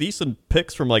pretty decent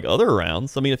picks from like other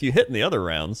rounds. I mean, if you hit in the other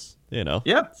rounds, Yeah.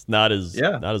 it's not as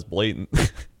Yeah. not as blatant.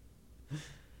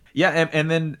 Yeah,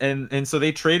 and so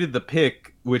they traded the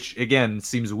pick, which again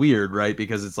seems weird, right?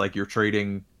 Because it's like you're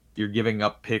giving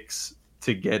up picks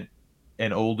to get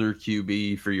an older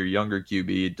QB for your younger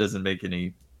QB. It doesn't make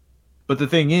any. But the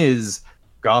thing is,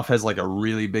 Goff has like a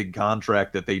really big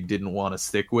contract that they didn't want to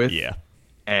stick with. Yeah.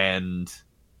 And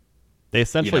They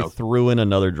essentially know. threw in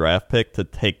another draft pick to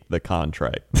take the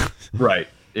contract. right,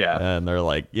 yeah, And they're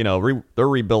like, they're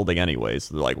rebuilding anyways.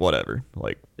 So they're like, whatever.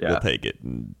 Like, Yeah. we'll take it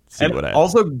and see and what happens.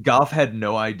 also Goff had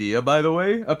no idea, by the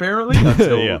way, apparently,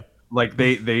 until Yeah. like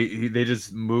they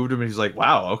just moved him, and he's like,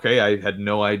 wow, okay, I had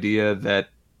no idea that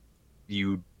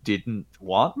you didn't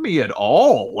want me at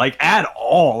all. Like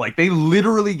they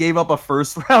literally gave up a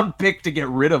first round pick to get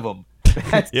rid of him.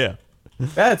 Yeah.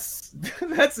 That's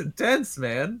intense,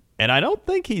 man. And I don't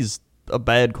think he's a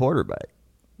bad quarterback.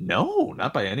 No,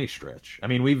 not by any stretch. I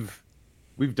mean,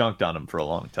 we've dunked on him for a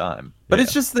long time. But Yeah.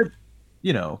 it's just that,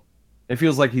 it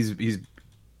feels like he's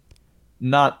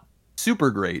not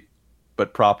super great,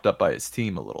 but propped up by his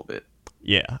team a little bit.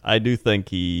 Yeah, I do think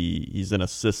he's in a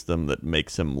system that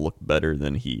makes him look better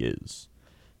than he is.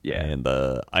 Yeah. And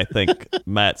I think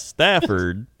Matt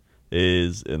Stafford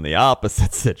is in the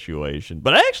opposite situation.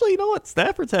 But actually, you know what?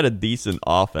 Stafford's had a decent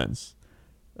offense.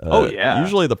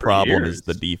 Usually the for problem years. is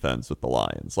the defense with the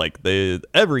Lions. Like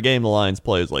every game the Lions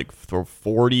play is like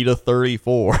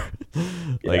 40-34.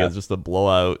 Yeah. It's just a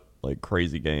blowout, like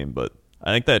crazy game. But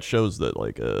I think that shows that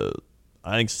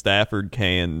I think Stafford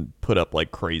can put up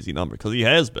like crazy numbers because he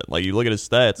has been. Like you look at his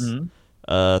stats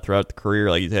throughout the career,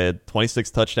 like he's had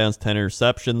 26 touchdowns, 10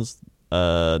 interceptions,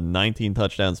 19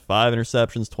 touchdowns, 5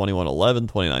 interceptions, 21-11,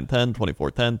 29-10,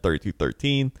 24-10,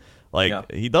 32-13.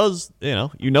 Like he does, you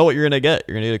know what you're gonna get.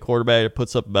 You're gonna get a quarterback that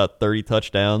puts up about 30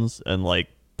 touchdowns and like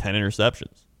 10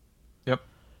 interceptions. Yep.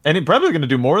 And he's probably going to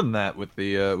do more than that with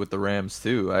the Rams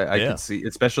too. I Yeah. can see,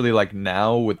 especially like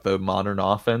now with the modern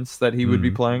offense that he would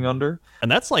be playing under. And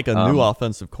that's like a new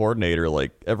offensive coordinator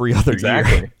like every other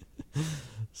year.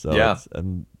 So Yeah.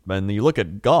 and you look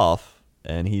at Goff,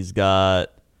 and he's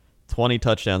got 20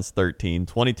 touchdowns, 13,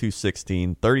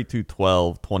 22-16,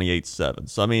 32-12, 28-7.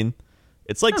 So I mean,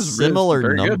 it's like That's really similar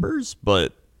very good. numbers,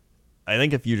 but I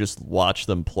think if you just watch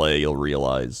them play, you'll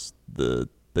realize the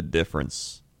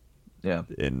difference Yeah.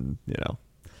 in,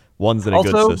 one's in a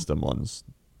good Also- system, one's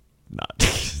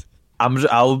not.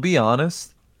 I'll be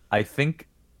honest. I think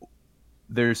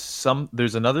there's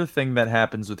another thing that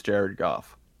happens with Jared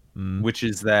Goff, which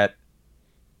is that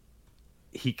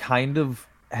he kind of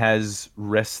has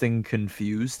resting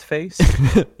confused face.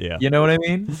 Yeah. You know what I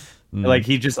mean? Like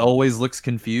he just always looks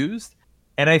confused.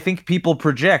 And I think people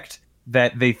project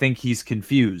that they think he's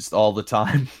confused all the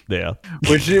time, Yeah.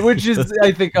 which is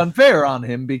I think unfair on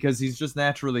him because he's just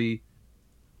naturally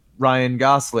Ryan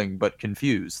Gosling but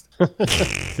confused. But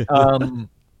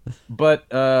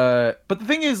the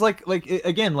thing is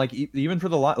again, even for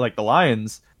the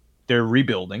Lions, they're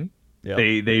rebuilding. Yeah.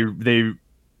 They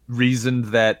reasoned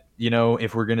that,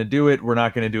 if we're gonna do it, we're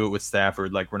not gonna do it with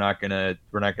Stafford. Like we're not gonna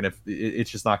it's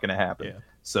just not gonna happen. Yeah.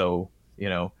 So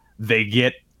they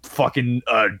get fucking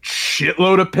a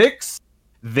shitload of picks.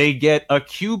 They get a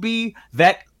QB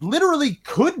that literally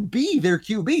could be their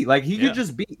QB. Like he could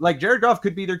just be like Jared Goff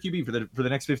could be their QB for the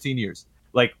next 15 years.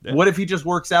 Like what if he just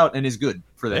works out and is good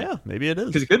for them? Yeah, maybe it is.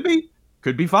 Because it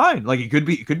could be fine. Like it could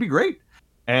be great.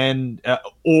 And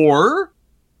or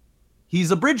he's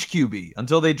a bridge QB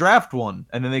until they draft one,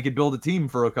 and then they could build a team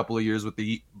for a couple of years with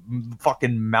the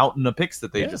fucking mountain of picks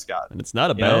that they just got. And it's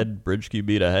not a bad bridge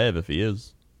QB to have if he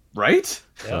is. Right?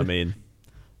 So, I mean,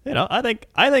 I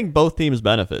think both teams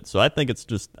benefit. So I think it's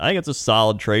a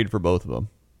solid trade for both of them.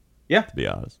 Yeah. To be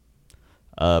honest.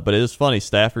 But it is funny.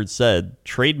 Stafford said,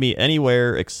 "Trade me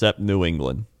anywhere except New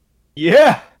England."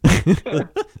 Yeah.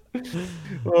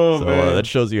 So that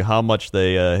shows you how much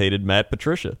they hated Matt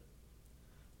Patricia.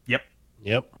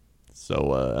 Yep.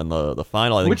 So and the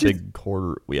final, I think, Which is- big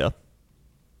quarter. Yeah.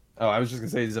 Oh, I was just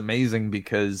gonna say he's amazing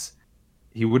because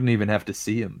he wouldn't even have to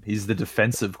see him. He's the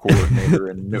defensive coordinator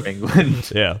in New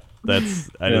England. Yeah. That's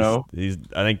I You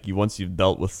think once you've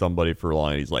dealt with somebody for a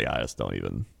while, he's like, I just don't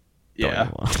even.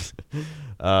 Yeah.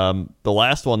 The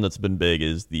last one that's been big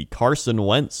is the Carson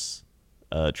Wentz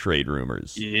trade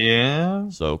rumors. Yeah.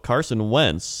 So Carson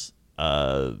Wentz,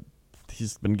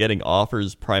 he's been getting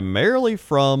offers primarily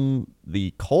from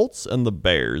the Colts and the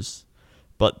Bears,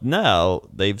 but now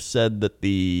they've said that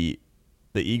the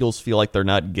Eagles feel like they're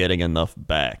not getting enough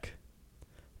back,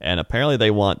 and apparently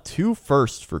they want 2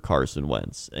 firsts for Carson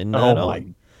Wentz. And I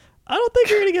don't think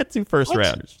you're gonna get 2 first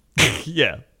rounders.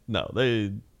 Yeah, no,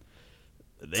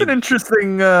 It's an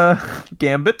interesting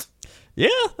gambit. Yeah.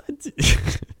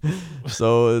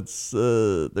 So it's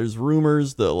there's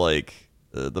rumors that like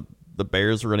the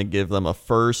Bears are going to give them a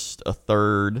first, a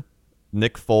third,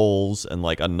 Nick Foles, and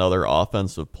like another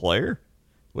offensive player,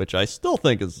 which I still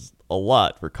think is a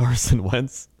lot for Carson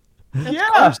Wentz.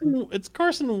 It's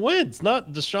Carson Wentz,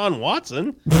 not Deshaun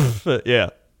Watson. But yeah.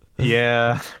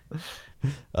 Yeah.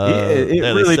 It It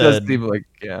really does seem like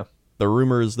The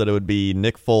rumor is that it would be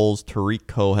Nick Foles, Tariq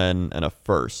Cohen, and a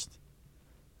first.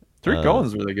 Tariq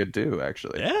Cohen's really good too,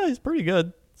 actually. Yeah, he's pretty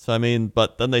good. So I mean,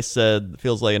 but then they said it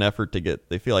feels like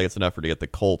they feel like it's an effort to get the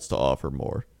Colts to offer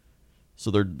more. So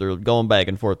they're going back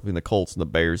and forth between the Colts and the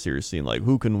Bears here, seeing like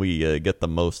who can we get the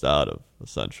most out of,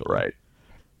 essentially. Right.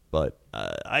 But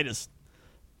it's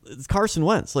Carson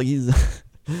Wentz. Like he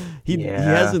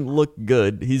hasn't looked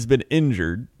good. He's been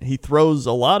injured. He throws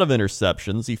a lot of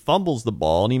interceptions. He fumbles the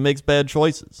ball and he makes bad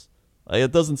choices.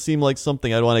 It doesn't seem like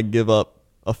something I'd want to give up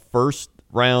a first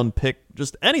round pick,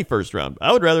 just any first round.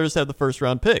 I would rather just have the first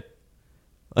round pick.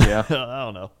 Yeah. I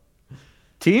don't know.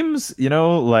 Teams,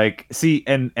 like, see,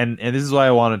 and this is why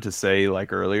I wanted to say,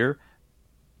 like, earlier.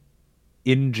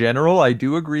 In general, I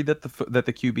do agree that the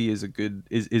QB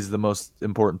is the most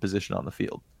important position on the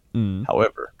field.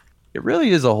 However, it really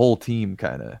is a whole team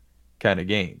kind of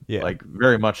game. Yeah. Like,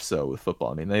 very much so with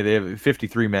football. I mean, they have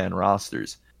 53-man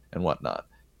rosters and whatnot.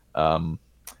 I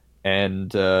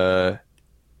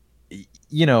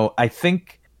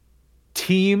think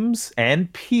teams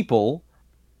and people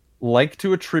like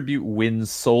to attribute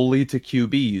wins solely to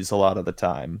QBs a lot of the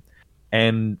time.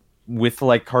 And with,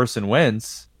 like, Carson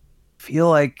Wentz, I feel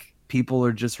like people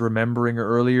are just remembering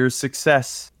earlier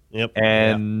success. Yep.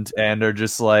 And are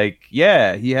just like,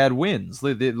 yeah, he had wins.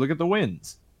 Look at the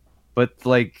wins. But,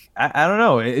 like, I don't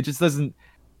know. It just doesn't...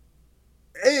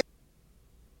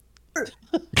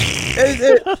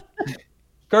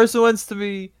 Carson Wentz, to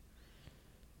me,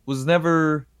 was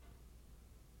never...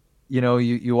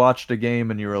 you watched a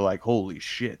game and you were like, holy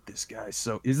shit, this guy's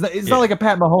so... It's not like a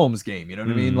Pat Mahomes game, you know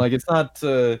what I mean? Like, it's not...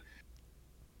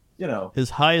 His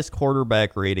highest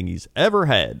quarterback rating he's ever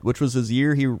had, which was his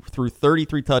year he threw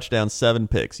 33 touchdowns, 7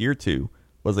 picks. Year 2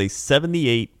 was a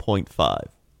 78.5.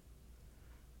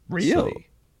 Really? So,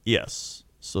 yes.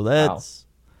 So that's...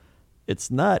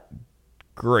 It's not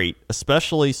great,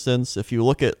 especially since if you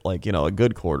look at, like, a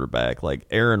good quarterback like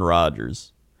Aaron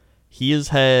Rodgers, he has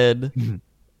had...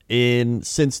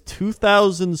 since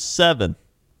 2007,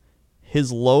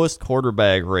 his lowest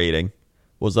quarterback rating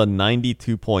was a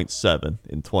 92.7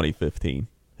 in 2015.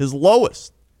 His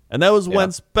lowest. And that was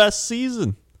Wentz's best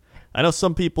season. I know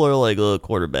some people are like, oh,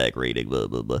 quarterback rating, blah,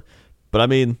 blah, blah. But I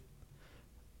mean,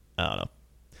 I don't know.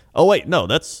 Oh, wait, no,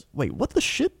 what the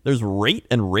shit? There's rate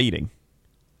and rating.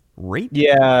 Rate?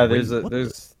 Yeah,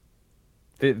 there's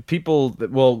people,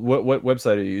 well, what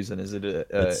website are you using? Is it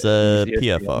it's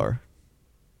PFR.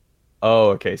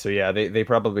 Oh, okay. So yeah, they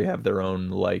probably have their own,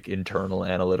 like, internal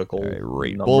analytical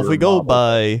rate. Well, if we go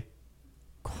by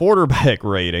quarterback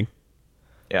rating,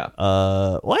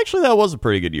 well, actually, that was a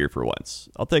pretty good year for Wentz.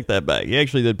 I'll take that back. He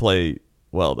actually did play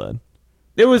well then.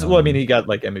 It was well. I mean, he got,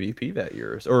 like, MVP that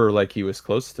year, or like he was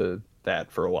close to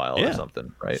that for a while or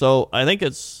something, right? So I think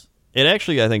it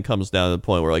actually, I think, comes down to the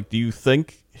point where, like, do you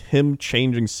think him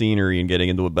changing scenery and getting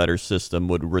into a better system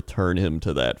would return him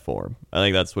to that form? I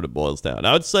think that's what it boils down.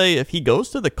 I would say if he goes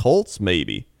to the Colts,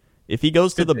 maybe. If he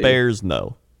goes to the Bears,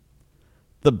 no.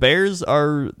 The Bears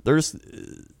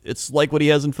it's like what he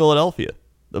has in Philadelphia.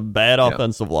 The bad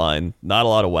offensive line, not a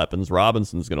lot of weapons.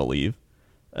 Robinson's going to leave.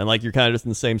 And, like, you're kind of just in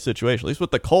the same situation. At least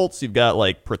with the Colts, you've got,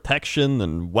 like, protection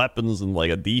and weapons and,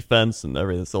 like, a defense and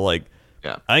everything. So, like,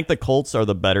 I think the Colts are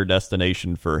the better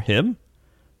destination for him.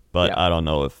 But I don't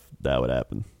know if that would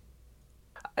happen.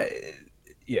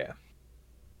 Yeah.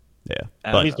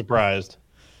 I'd be surprised.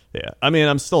 Yeah. I mean,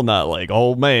 I'm still not like,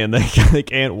 oh, man, they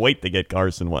can't wait to get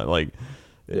Carson Wentz. Like,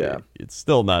 it's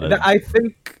still not a... I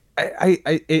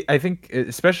think,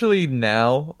 especially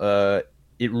now,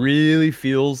 it really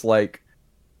feels like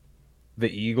the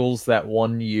Eagles that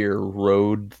one year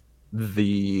rode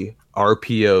the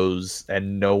RPOs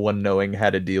and no one knowing how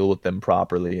to deal with them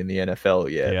properly in the NFL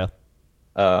yet. Yeah.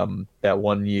 That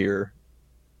one year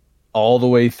all the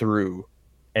way through,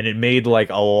 and it made, like,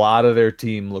 a lot of their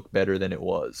team look better than it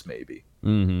was, maybe.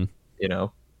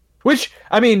 Which,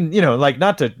 I mean, like,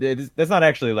 that's not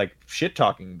actually, like, shit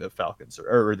talking the Falcons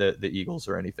or the Eagles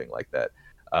or anything like that.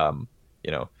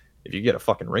 If you get a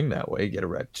fucking ring that way, get a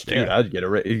red. I'd get a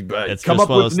ring. But it's come just up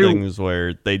one of those things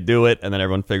where they do it and then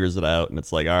everyone figures it out, and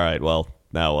it's like, all right, well,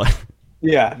 now what?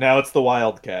 Yeah, now it's the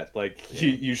Wildcat. Like,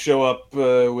 you show up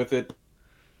with it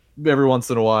every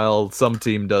once in a while. Some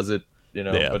team does it,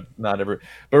 but not every.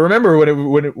 But remember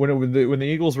when the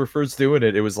Eagles were first doing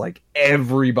it, it was like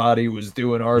everybody was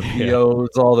doing RPOs.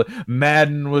 All the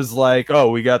Madden was like,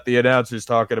 oh, we got the announcers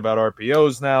talking about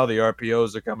RPOs now. The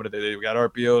RPOs are coming. We got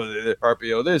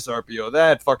RPO this, RPO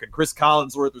that. Fucking Chris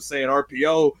Collinsworth was saying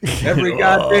RPO every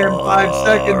goddamn 5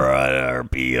 seconds. Right,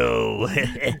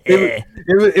 RPO.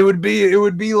 It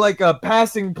would be like a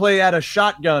passing play at a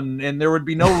shotgun, and there would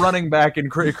be no running back,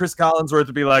 and Chris Collinsworth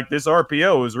would be like, "This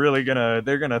RPO is really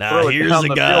they're gonna throw it down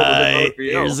the field with an RPO."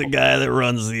 Here's a guy that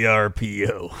runs the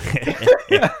RPO.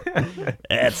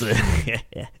 That's it.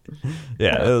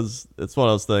 It's one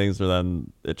of those things where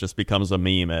then it just becomes a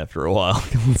meme after a while.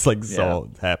 It's like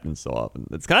it happens so often.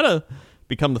 It's kind of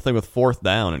become the thing with fourth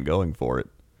down and going for it,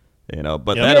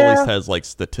 But that at least has, like,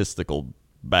 statistical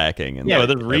backing and but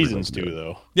there's reasons to,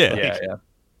 though. Yeah.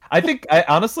 I think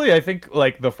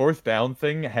like the fourth down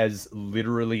thing has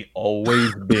literally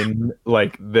always been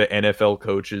like the NFL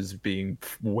coaches being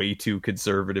way too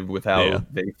conservative with how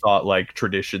they thought like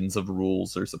traditions of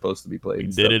rules are supposed to be played.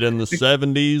 We did it in the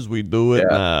 70s. We do it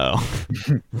now.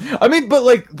 I mean, but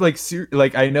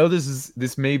like I know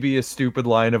this may be a stupid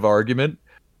line of argument,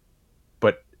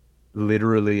 but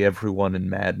literally everyone in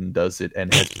Madden does it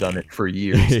and has done it for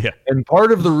years. Yeah. And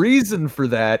part of the reason for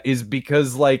that is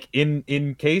because like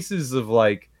in cases of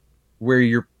like where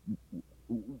you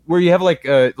have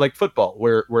like football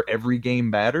where every game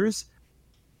matters,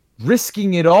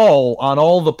 risking it all on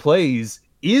all the plays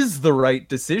is the right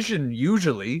decision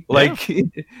usually. Like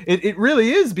it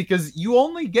really is, because you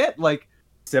only get like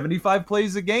 75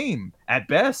 plays a game at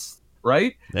best.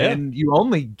 Right? Yeah. And you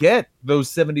only get those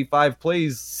 75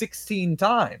 plays 16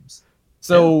 times.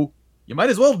 So you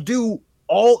might as well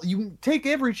you take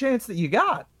every chance that you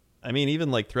got. I mean,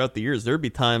 even like throughout the years, there'd be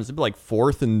times it'd be like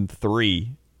 4th and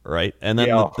 3, right? And then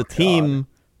the team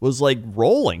was like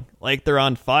rolling. Like they're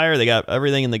on fire, they got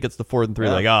everything, and it gets to 4th and 3,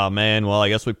 like, oh man, well I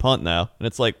guess we punt now. And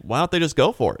it's like, why don't they just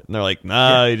go for it? And they're like,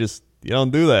 nah, you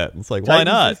don't do that. And it's like, why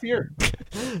not?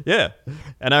 Yeah.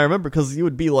 And I remember because you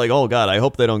would be like, oh, God, I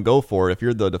hope they don't go for it if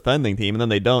you're the defending team. And then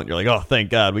they don't. You're like, oh,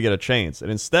 thank God, we get a chance. And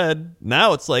instead,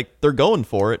 now it's like they're going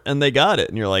for it and they got it.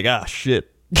 And you're like, ah,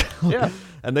 shit. Yeah.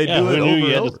 And they do it over you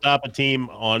and had over. to stop a team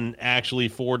on actually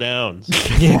 4 downs.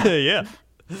 Yeah.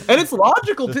 And it's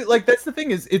logical too. Like that's the thing,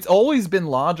 is it's always been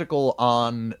logical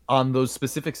on those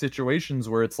specific situations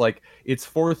where it's like it's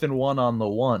 4th and 1 on the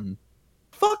 1.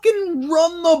 Fucking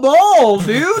run the ball,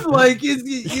 dude. Like,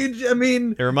 I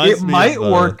mean, it might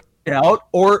work out,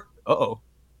 or oh,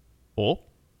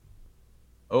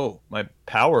 my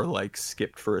power like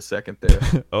skipped for a second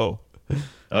there.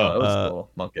 That was a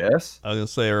little monk ass. I was gonna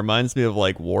say, it reminds me of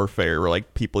like Warfare, where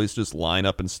like people used to just line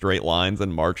up in straight lines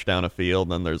and march down a field.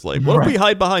 And then there's like, what if we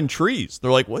hide behind trees?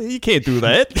 They're like, well, you can't do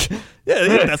that.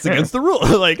 Yeah, that's against the rule.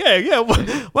 Like, hey, why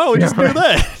don't we just do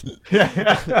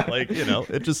that? Like,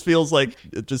 it just feels like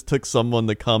it just took someone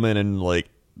to come in and like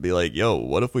be like, yo,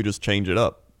 what if we just change it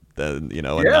up? Then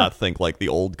and not think like the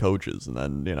old coaches. And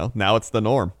then now it's the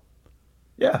norm.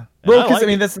 Yeah. Well, because I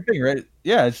mean that's the thing, right?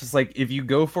 Yeah, it's just like if you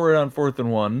go for it on 4th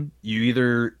and 1, you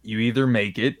either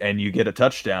make it and you get a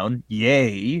touchdown,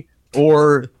 yay,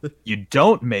 or you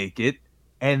don't make it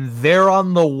and they're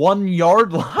on the 1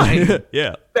 yard line.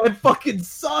 Yeah. That fucking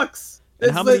sucks.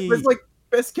 That's like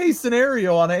best case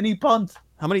scenario on any punt.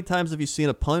 How many times have you seen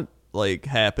a punt like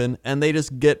happen and they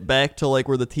just get back to like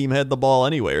where the team had the ball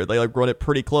anyway, or they like run it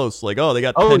pretty close, like, oh, they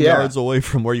got 10 yards away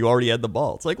from where you already had the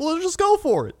ball. It's like, well, just go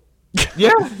for it.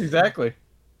 Yeah, exactly.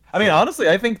 I mean, honestly,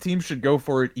 I think teams should go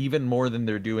for it even more than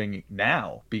they're doing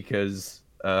now, because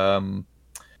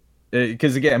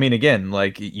again,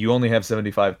 like you only have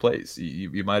 75 plays.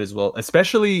 You might as well,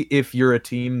 especially if you're a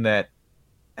team that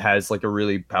has like a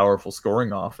really powerful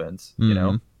scoring offense,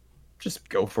 just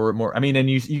go for it more. I mean, and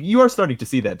you are starting to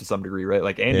see that to some degree, right?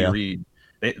 Like Andy Reid,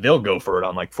 they'll go for it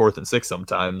on like 4th and 6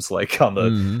 sometimes, like on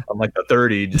the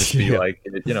 30, just be like,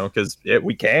 because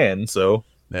we can, so.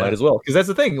 Yeah. Might as well, because that's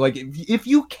the thing. Like, if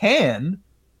you can,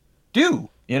 do.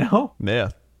 Yeah,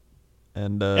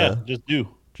 and just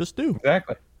do.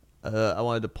 Exactly. I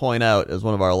wanted to point out, as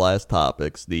one of our last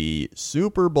topics, the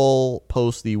Super Bowl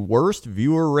posts the worst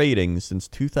viewer rating since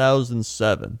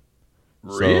 2007.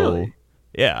 Really? So,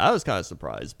 yeah, I was kind of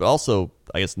surprised, but also,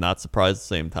 I guess, not surprised at the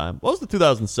same time. What was the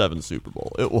 2007 Super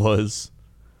Bowl? It was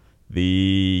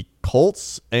the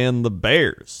Colts and the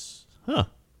Bears. Huh.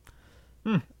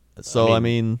 So, I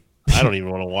mean, I don't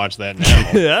even want to watch that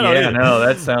now. No,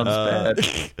 that sounds bad.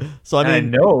 So, I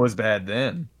know it was bad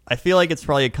then. I feel like it's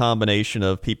probably a combination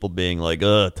of people being like,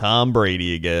 Tom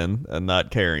Brady again, and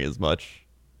not caring as much.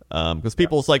 Because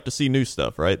people just like to see new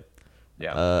stuff, right?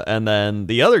 Yeah. And then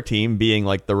the other team being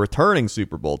like the returning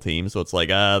Super Bowl team, so it's like,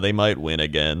 they might win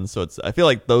again. So I feel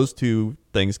like those two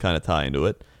things kind of tie into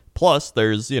it. Plus,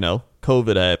 there's,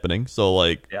 COVID happening, so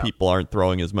like people aren't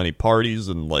throwing as many parties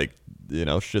and like,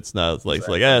 shit's not like,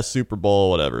 exactly. It's like, Super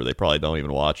Bowl, whatever. They probably don't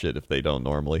even watch it if they don't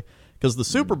normally. Because the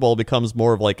Super Bowl becomes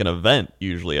more of like an event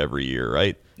usually every year,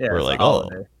 right? Yeah, We're like,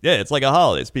 it's like a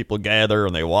holiday. It's people gather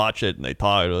and they watch it and they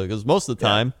talk. Because most of the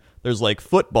time, there's like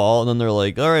football, and then they're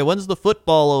like, all right, when's the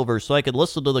football over so I can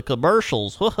listen to the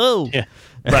commercials? Woohoo! Yeah.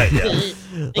 Right, yeah.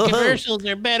 The commercials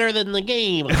are better than the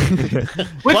game.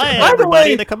 Play,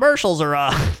 everybody, the commercials are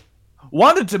on.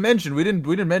 Wanted to mention, we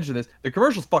didn't mention this. The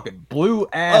commercials fucking blew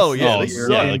ass. Oh yeah,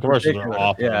 the commercials are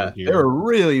awful. Yeah, they were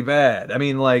really bad. I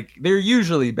mean, like they're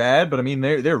usually bad, but I mean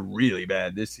they're really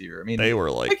bad this year. I mean they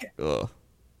were like, ugh.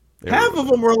 Half of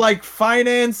them were like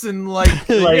finance and like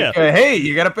Yeah. hey,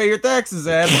 you gotta pay your taxes,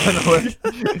 Ad.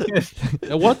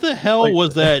 What the hell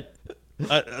was that?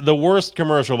 The worst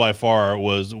commercial by far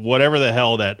was whatever the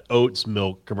hell that oats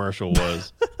milk commercial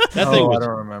was. That thing I was,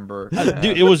 don't remember.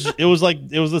 dude. It was the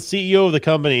CEO of the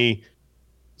company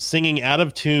singing out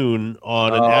of tune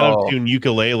on an out of tune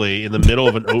ukulele in the middle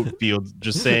of an oat field,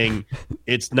 just saying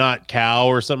it's not cow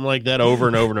or something like that over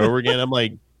and over and over again. I'm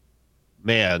like,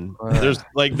 man, there's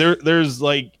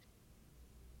like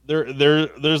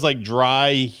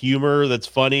dry humor that's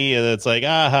funny and it's like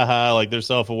ha ha, like they're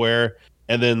self-aware,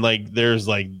 and then like there's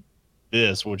like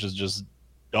this, which is just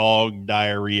dog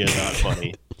diarrhea, not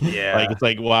funny. Yeah, like it's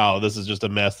like, wow, this is just a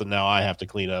mess that now I have to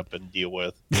clean up and deal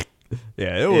with.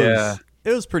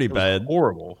 It was pretty bad,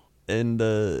 horrible. And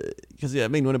because I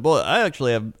mean, when it boiled, I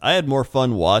had more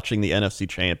fun watching the NFC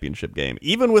Championship game.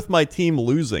 Even with my team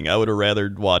losing, I would have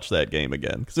rather watched that game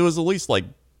again because it was at least like,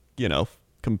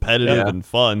 competitive and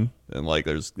fun, and like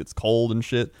it's cold and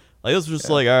shit. Like this was just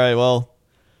like, all right, well,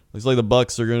 looks like the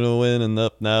Bucks are gonna win,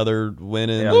 and now they're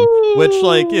winning. Yeah. Which,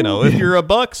 like, if you're a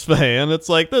Bucks fan, it's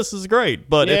like this is great.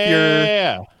 But if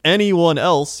you're anyone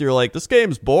else, you're like, this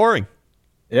game's boring.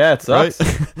 Yeah, it sucks.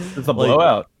 Right? It's a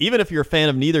blowout. Even if you're a fan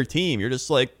of neither team, you're just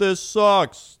like, this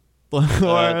sucks.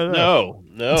 No,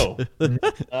 not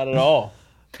at all.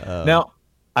 Now,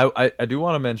 I do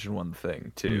want to mention one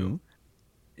thing too,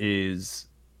 is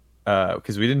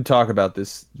because we didn't talk about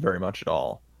this very much at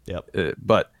all. Yep.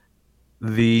 But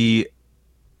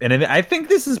and I think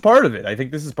this is part of it. I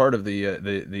think this is part of the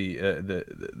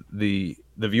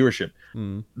viewership.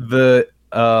 The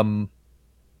Tom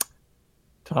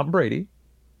Brady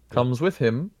comes with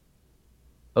him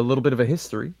a little bit of a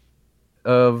history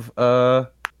of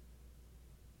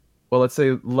let's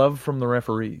say love from the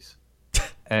referees.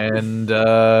 And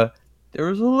there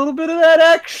was a little bit of that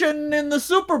action in the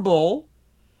Super Bowl.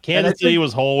 Kansas City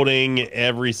was holding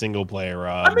every single player,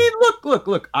 Rob. I mean,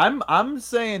 look. I'm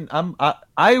saying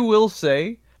I will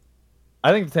say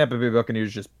I think the Tampa Bay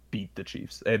Buccaneers just beat the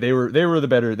Chiefs. They were the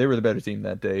better team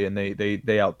that day, and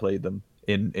they outplayed them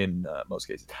in most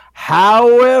cases.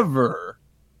 However,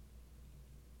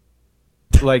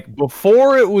 like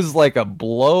before it was like a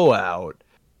blowout,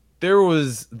 there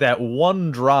was that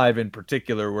one drive in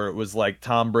particular where it was like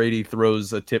Tom Brady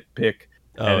throws a tip pick,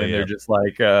 and they're just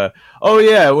like,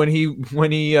 when he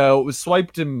was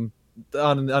swiped him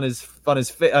on his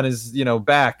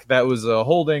back, that was a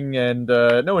holding and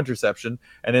no interception.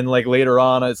 And then like later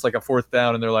on, it's like a fourth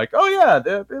down, and they're like,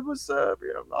 it was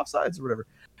offsides or whatever.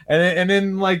 And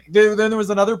then like then there was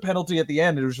another penalty at the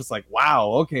end. It was just like, wow,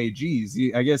 okay, geez,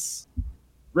 I guess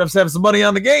refs have some money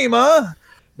on the game, huh?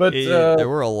 But there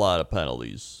were a lot of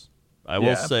penalties. I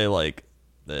will say, like,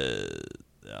 I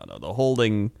don't know, the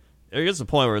holding. There gets a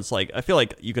point where it's like, I feel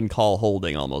like you can call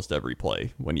holding almost every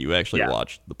play when you actually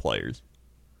watch the players.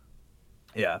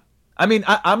 Yeah. I mean,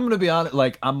 I'm going to be honest,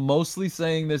 like, I'm mostly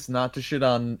saying this not to shit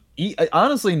on,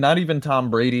 honestly, not even Tom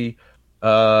Brady,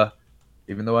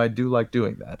 even though I do like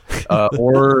doing that,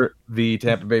 or the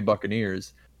Tampa Bay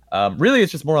Buccaneers. Really,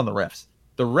 it's just more on the refs.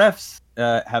 The refs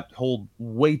hold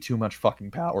way too much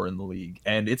fucking power in the league,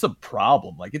 and it's a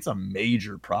problem. Like, it's a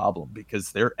major problem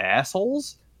because they're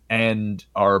assholes and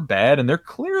are bad, and they're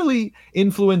clearly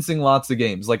influencing lots of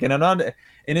games. Like, and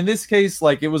in this case,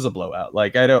 like, it was a blowout.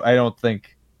 Like, I don't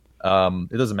think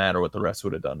it doesn't matter what the refs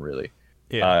would have done, really.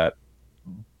 Yeah.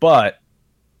 But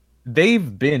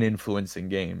they've been influencing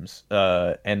games,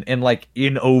 and like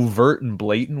in overt and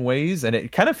blatant ways, and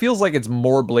it kind of feels like it's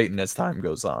more blatant as time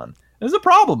goes on. It's a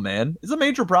problem, man. It's a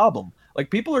major problem.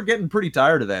 Like, people are getting pretty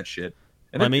tired of that shit.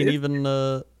 And even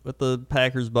with the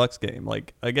Packers-Bucks game,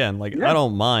 like, again, like, I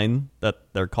don't mind that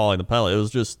they're calling the penalty. It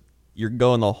was just, you're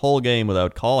going the whole game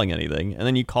without calling anything, and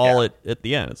then you call it at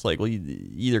the end. It's like, well, you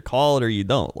either call it or you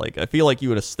don't. Like, I feel like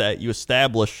you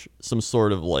establish some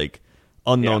sort of, like,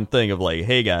 unknown thing of, like,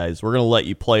 hey, guys, we're going to let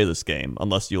you play this game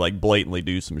unless you, like, blatantly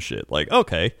do some shit. Like,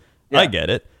 okay, I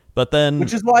get it. But then,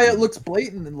 which is why it looks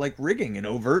blatant and like rigging and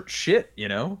overt shit,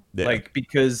 like,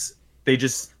 because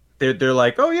they're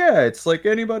like, oh yeah, it's like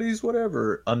anybody's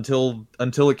whatever until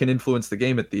it can influence the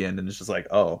game at the end, and it's just like,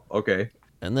 oh, okay.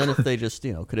 And then if they just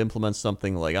could implement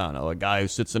something like, I don't know, a guy who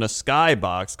sits in a sky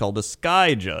box called a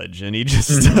sky judge, and he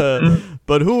just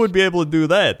but who would be able to do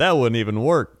that? That wouldn't even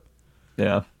work.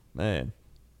 Yeah, man.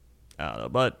 I don't know,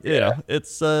 but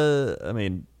it's I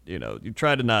mean, you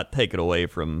try to not take it away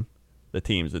from the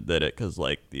teams that did it, because,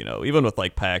 like, even with,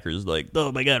 like, Packers, like,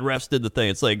 oh my god, refs did the thing.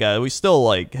 It's like, we still,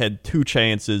 like, had 2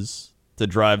 chances to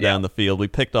drive down the field. We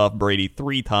picked off Brady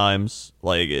 3 times.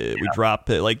 Like, we dropped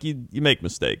it. Like, you make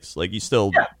mistakes. Like, you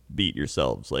still beat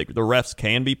yourselves. Like the refs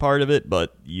can be part of it,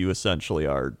 but you essentially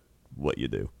are what you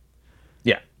do.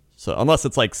 Yeah. So unless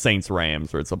it's like Saints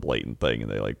Rams where it's a blatant thing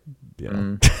and they like,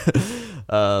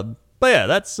 but yeah,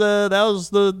 that was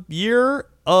the year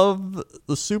of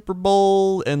the Super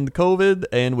Bowl and COVID,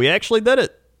 and we actually did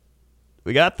it.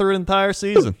 We got through an entire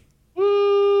season.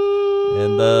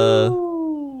 And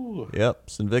yep,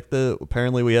 Sinvicta.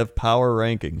 Apparently, we have power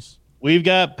rankings. We've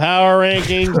got power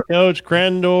rankings, Coach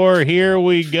Krendor. Here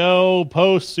we go.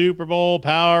 Post Super Bowl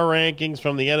power rankings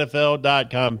from the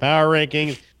NFL.com power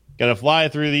rankings. Gonna fly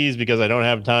through these because I don't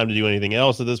have time to do anything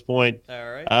else at this point. All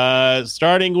right.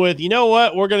 Starting with, you know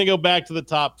what? We're gonna go back to the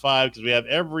top 5 because we have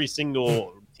every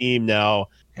single team now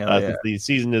since the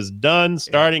season is done.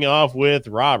 Starting off with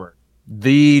Robert.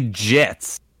 The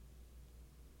Jets.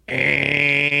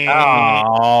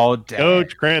 Oh, damn.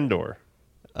 Coach Krendor.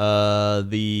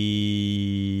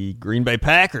 The Green Bay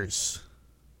Packers.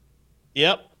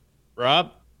 Yep.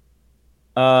 Rob.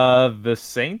 The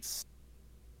Saints.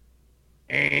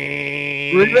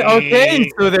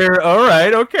 Okay, so they're all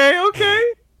right. Okay.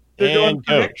 They're And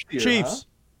Coach. Year, Chiefs. Huh?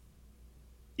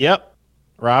 Yep.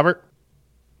 Robert.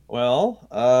 Well,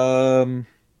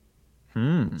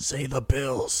 Say the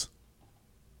Bills.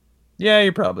 yeah,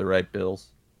 you're probably right, Bills.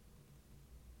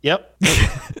 Yep.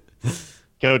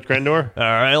 Coach Krendor. All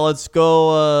right, let's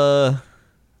go.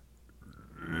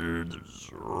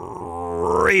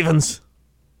 Ravens.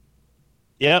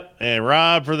 Yep. And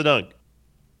Rob for the dunk.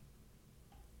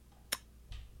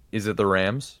 Is it the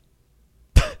Rams?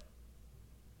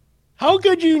 How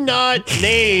could you not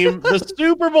name the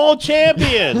Super Bowl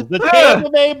champions, the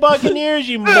Tampa Bay Buccaneers,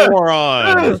 you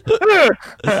moron?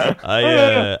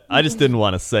 I just didn't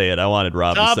want to say it. I wanted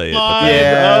Rob Top to say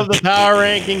 5 of the power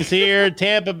rankings here.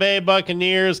 Tampa Bay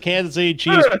Buccaneers, Kansas City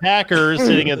Chiefs, Packers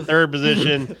sitting in 3rd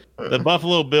position, the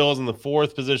Buffalo Bills in the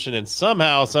 4th position, and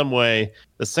somehow, some way,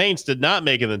 the Saints did not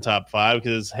make it in the top 5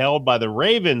 because it's held by the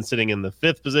Ravens sitting in the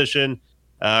 5th position.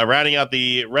 Rounding out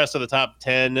the rest of the top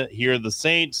 10 here, the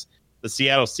Saints, the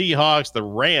Seattle Seahawks, the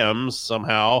Rams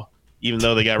somehow, even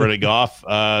though they got rid of Goff.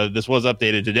 This was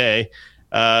updated today.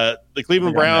 The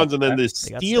Cleveland Browns, and then the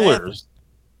Steelers,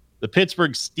 the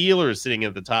Pittsburgh Steelers sitting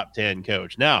at the top 10,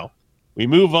 Coach. Now, we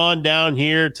move on down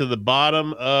here to the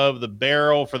bottom of the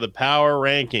barrel for the power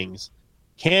rankings.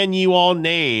 Can you all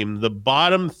name the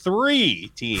bottom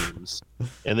 3 teams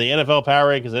in the NFL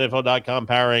Power Rankings, NFL.com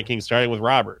Power Rankings, starting with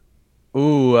Robert?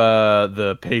 Ooh,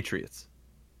 the Patriots.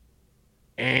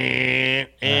 And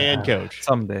Coach.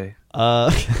 Someday.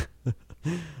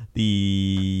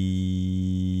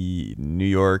 The New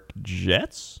York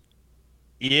Jets.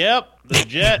 Yep, the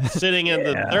Jets sitting in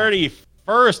the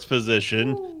 31st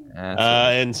position.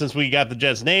 And since we got the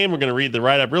Jets name, we're going to read the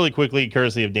write-up really quickly,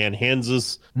 courtesy of Dan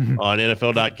Hanzus on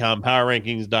NFL.com,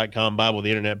 PowerRankings.com, Bible, the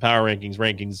Internet, Power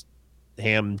Rankings,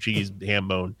 ham, cheese, ham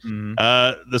bone.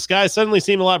 The sky suddenly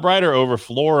seemed a lot brighter over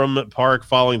Florham Park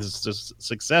following the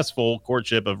successful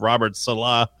courtship of Robert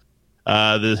Saleh,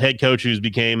 the head coach who's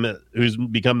become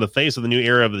the face of the new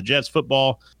era of the Jets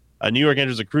football. New York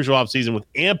enters a crucial offseason with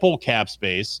ample cap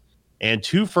space and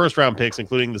 2 first-round picks,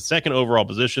 including the 2nd overall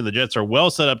position. The Jets are well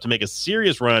set up to make a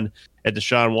serious run at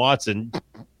Deshaun Watson,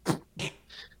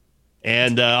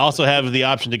 and also have the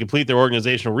option to complete their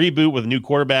organizational reboot with a new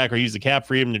quarterback or use the cap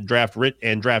freedom to draft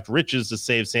riches to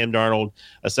save Sam Darnold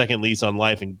a second lease on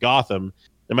life in Gotham.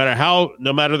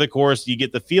 No matter the course, you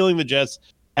get the feeling the Jets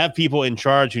have people in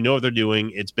charge who know what they're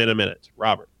doing. It's been a minute.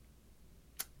 Robert.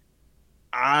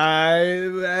 I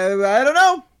don't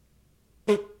know.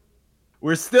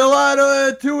 We're still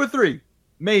on 2 or 3.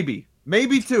 Maybe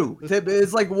 2.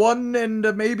 It's like 1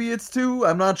 and maybe it's 2.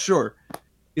 I'm not sure.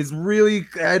 It's really,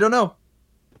 I don't know.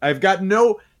 I'm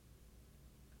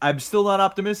still not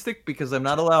optimistic because I'm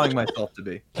not allowing myself to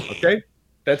be. Okay?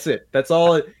 That's it. That's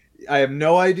all. I have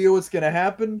no idea what's going to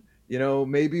happen. You know,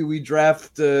 maybe we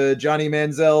draft Johnny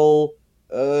Manziel,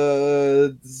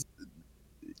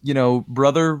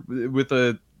 brother with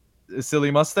a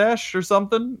silly mustache or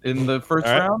something in the first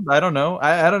round. I don't know.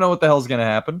 I don't know what the hell's going to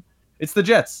happen. It's the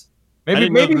Jets. Maybe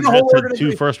the whole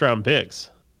organization. 2 first-round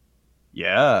picks.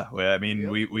 Yeah, well, I mean,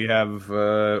 we have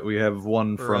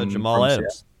one from Jamal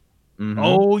Adams. Mm-hmm.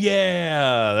 Oh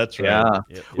yeah, that's right.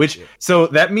 Yeah, so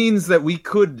that means that we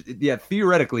could,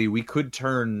 theoretically, we could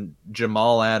turn the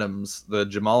Jamal Adams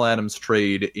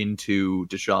trade into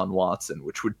Deshaun Watson,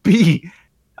 which would be,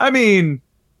 I mean,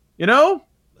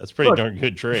 that's pretty darn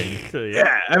good trade.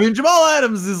 Yeah, I mean, Jamal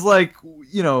Adams is like,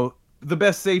 the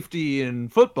best safety in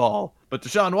football, but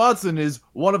Deshaun Watson is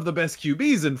one of the best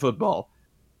QBs in football.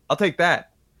 I'll take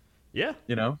that. Yeah,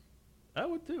 I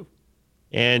would too.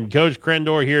 And Coach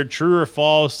Krendor here, true or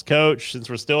false, Coach, since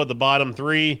we're still at the bottom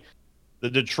three, the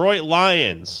Detroit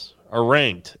Lions are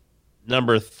ranked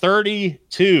number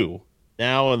 32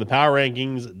 now on the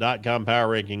PowerRankings.com Power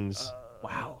Rankings.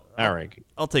 Wow. Power Ranking.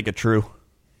 I'll take a true.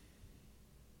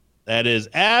 That is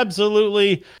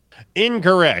absolutely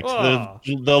incorrect. Oh.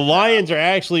 The Lions are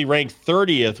actually ranked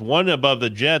 30th, one above the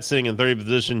Jets, sitting in 30th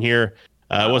position here.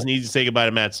 It wasn't easy to say goodbye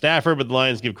to Matt Stafford, but the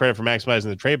Lions give credit for maximizing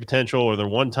the trade potential or their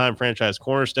one-time franchise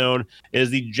cornerstone. It is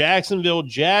the Jacksonville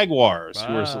Jaguars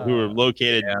who are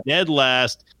located dead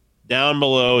last down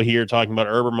below here, talking about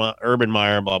Urban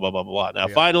Meyer, blah, blah, blah, blah. Now,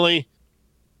 finally,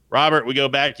 Robert, we go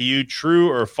back to you. True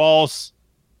or false?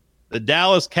 The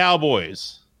Dallas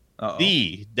Cowboys,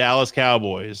 the Dallas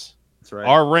Cowboys, That's right.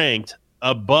 are ranked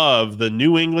above the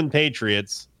New England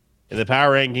Patriots in the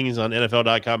power rankings on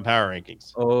NFL.com Power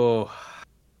Rankings. Oh.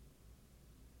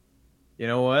 You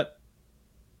know what?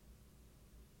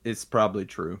 It's probably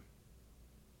true.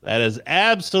 That is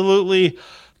absolutely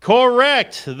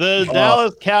correct. The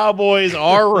Dallas Cowboys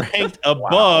are ranked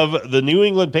above the New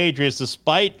England Patriots,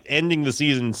 despite ending the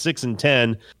season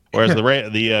 6-10, whereas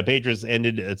the Patriots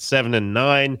ended at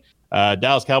 7-9.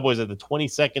 Dallas Cowboys at the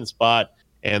 22nd spot,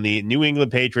 and the New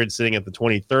England Patriots sitting at the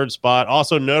 23rd spot.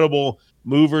 Also notable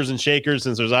movers and shakers,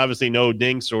 since there's obviously no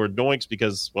dinks or doinks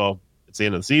because, well, it's the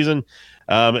end of the season.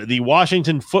 The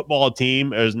Washington football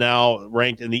team is now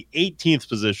ranked in the 18th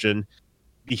position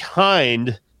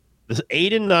behind the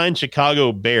 8-9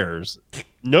 Chicago Bears.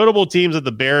 Notable teams that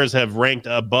the Bears have ranked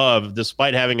above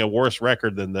despite having a worse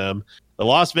record than them. The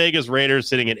Las Vegas Raiders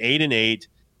sitting at 8-8.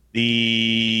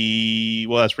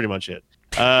 Well, that's pretty much it.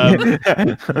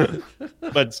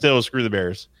 But still, screw the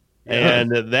Bears.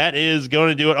 And that is going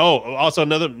to do it. Oh, also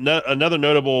another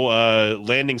notable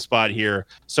landing spot here.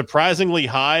 Surprisingly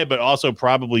high, but also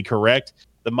probably correct.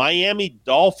 The Miami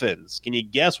Dolphins. Can you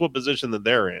guess what position that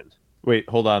they're in? Wait,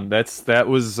 hold on. That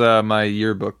was my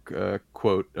yearbook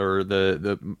quote, or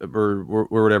or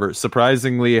whatever.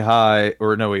 Surprisingly high,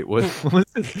 or no, wait, what was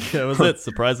it? That was it.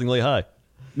 Surprisingly high.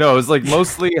 No, it was like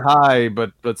mostly high,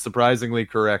 but surprisingly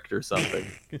correct or something.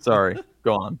 Sorry,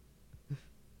 go on.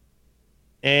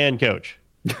 And Coach.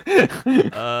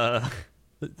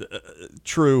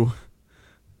 True.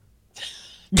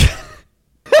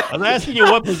 I'm asking you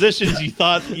what positions you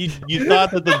thought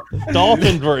that the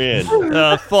Dolphins were in.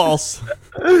 False.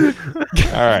 All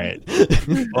right.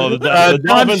 Well, the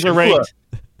Dolphins are ranked.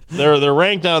 They're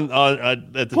ranked on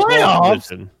at the 12th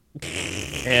position,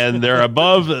 and they're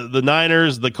above the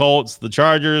Niners, the Colts, the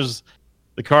Chargers,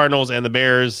 the Cardinals, and the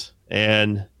Bears,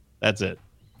 and that's it.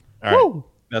 All right. Woo!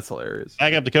 That's hilarious.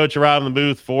 Back up to Coach around in the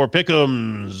booth for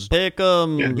Pick'ems.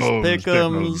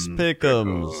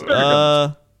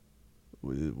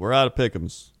 We're out of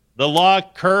Pick'ems. The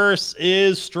lock curse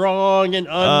is strong and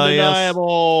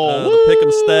undeniable. Yes. The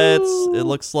Pick'em stats, it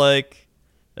looks like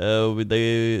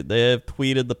they have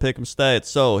tweeted the Pick'em stats.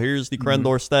 So here's the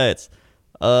Krendor stats.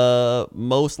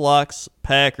 Most locks,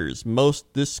 Packers.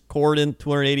 Most discordant,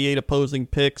 288 opposing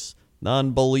picks.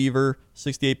 Non-believer,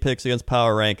 68 picks against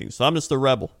power rankings. So I'm just a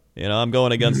rebel. I'm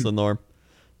going against the norm.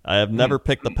 I have never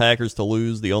picked the Packers to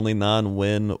lose. The only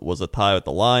non-win was a tie with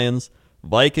the Lions.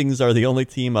 Vikings are the only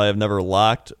team I have never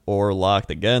locked or locked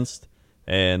against.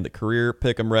 And the career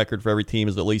pick'em record for every team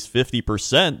is at least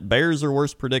 50%. Bears are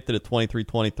worse predicted at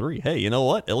 23-23. Hey, you know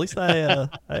what? At least I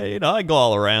go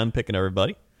all around picking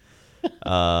everybody.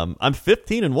 I'm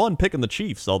 15-1 picking the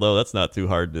Chiefs, although that's not too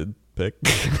hard to pick.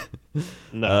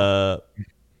 No.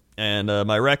 And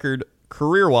my record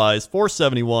career-wise,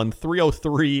 471,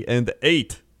 303, and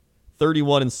 8.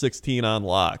 31-16 on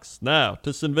locks. Now,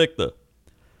 to Sinvicta.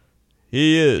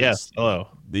 He is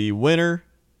the winner,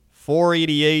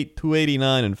 488,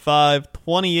 289, and 5,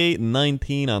 28 and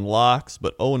 19 on locks,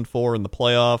 but 0-4 in the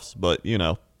playoffs. But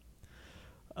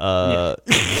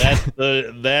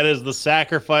that is the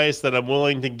sacrifice that I'm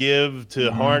willing to give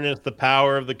to harness the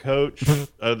power of the coach,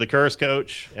 the curse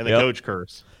coach, and the coach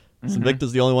curse.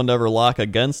 Sinvicta's the only one to ever lock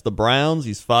against the Browns.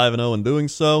 He's 5-0 in doing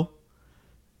so.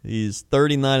 He's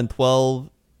 39-12.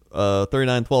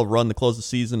 39-12 run to close the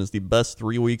season is the best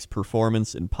 3 weeks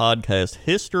performance in podcast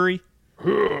history.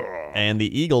 And the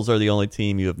Eagles are the only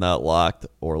team you have not locked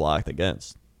or locked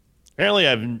against. Apparently,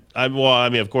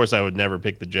 of course, I would never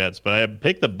pick the Jets, but I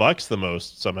picked the Bucks the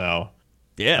most somehow.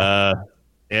 Yeah.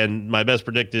 And my best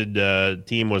predicted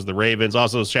team was the Ravens.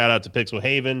 Also, shout out to Pixel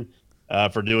Haven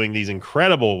for doing these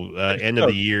incredible end of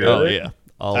the year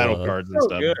title cards and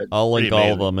stuff. Good. I'll link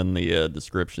all of them in the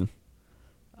description.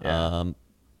 Yeah.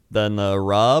 Then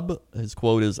Rob, his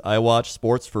quote is, "I watch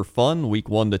sports for fun, week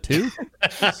 1 to 2."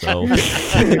 So,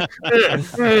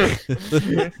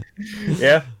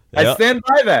 Yeah. I stand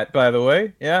by that, by the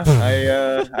way. Yeah,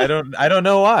 I don't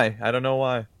know why. I don't know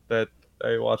why that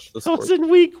I watched the That sport. was in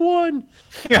week 1.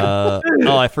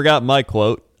 I forgot my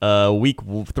quote. Week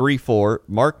 3-4.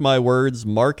 Mark my words.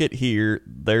 Mark it here.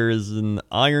 This is an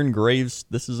iron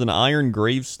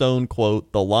gravestone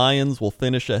quote. The Lions will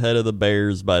finish ahead of the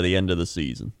Bears by the end of the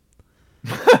season.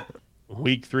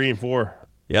 Week 3 and 4.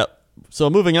 Yep. So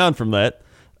moving on from that.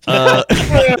 Wait,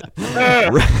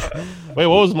 what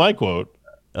was my quote?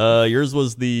 Yours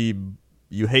was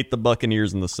you hate the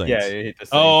Buccaneers and the Saints. Yeah, you hate to say.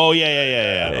 Oh,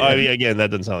 yeah. I mean, again,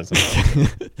 that doesn't sound like something.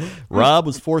 Rob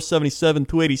was 477,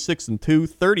 286 and 2,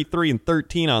 33 and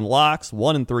 13 on locks,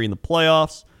 1 and 3 in the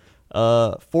playoffs.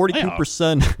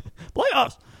 42%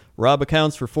 playoffs. Rob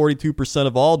accounts for 42%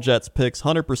 of all Jets picks,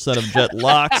 100% of Jet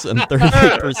locks, and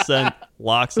 30%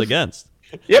 locks against.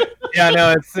 Yep. Yeah,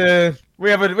 no, it's we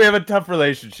have a tough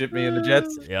relationship, me and the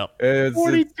Jets. Yep.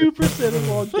 42% of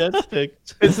all Jets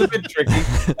picks. It's a bit tricky.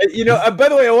 By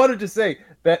the way, I wanted to say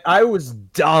that I was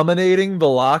dominating the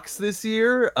locks this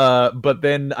year, but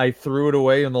then I threw it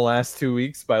away in the last 2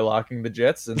 weeks by locking the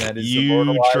Jets, and that is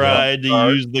You tried to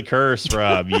use the curse,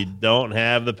 Rob. You don't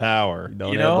have the power. You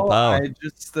don't have the power. I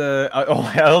just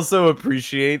I also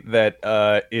appreciate that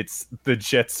it's the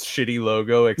Jets' shitty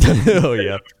logo, except Oh,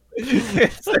 yeah.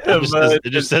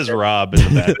 It just says Rob in the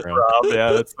background. Rob,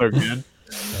 yeah, that's so good.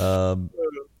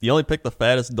 You only picked the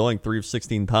fattest, going 3 of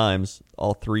 16 times.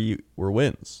 All 3 were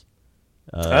wins.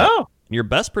 Your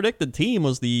best predicted team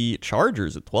was the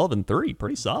Chargers at 12 and 3.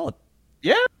 Pretty solid.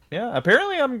 Yeah.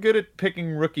 Apparently, I'm good at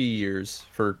picking rookie years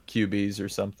for QBs or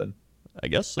something. I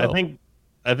guess so. I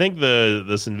think the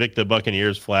Invicta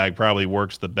Buccaneers flag probably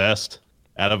works the best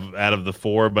out of the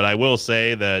 4. But I will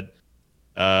say that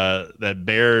that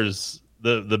Bears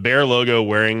the Bear logo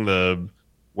wearing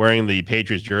the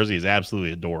Patriots jersey is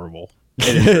absolutely adorable.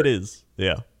 It is.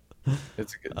 Yeah.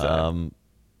 It's a good time.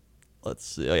 Let's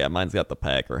see. Oh, yeah, mine's got the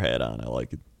Packer hat on. I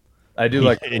like it. I do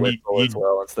like the and whistle as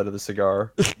well instead of the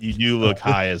cigar. You do look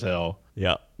high as hell.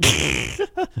 Yeah.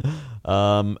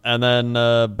 And then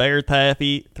Bear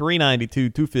Taffy, 392,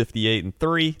 258 and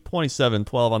 3,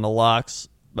 27-12 on the locks.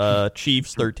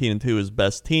 Chiefs 13 and 2 is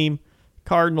best team.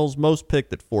 Cardinals most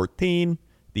picked at 14.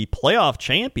 The playoff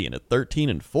champion at 13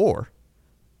 and 4.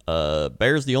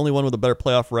 Bears the only one with a better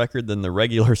playoff record than the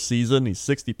regular season. He's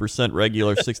 60%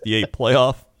 regular, 68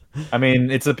 playoff. I mean,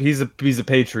 he's a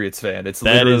Patriots fan. It's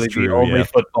That literally is true, the only yeah.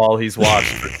 football he's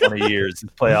watched for 20 years.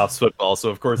 It's playoffs football, so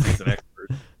of course he's an expert.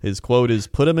 His quote is,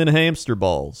 "Put him in hamster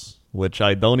balls," which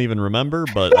I don't even remember,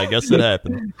 but I guess it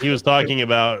happened. He was talking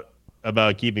about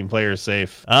keeping players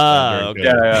safe. Okay.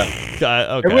 Yeah.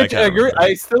 Okay, Which I kinda agree. remember.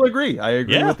 I still agree. I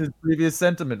agree Yeah. with his previous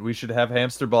sentiment. We should have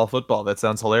hamster ball football. That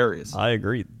sounds hilarious. I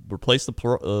agree. Replace the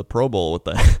Pro Bowl with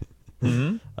that.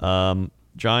 Mm-hmm.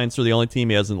 Giants are the only team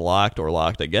he hasn't locked or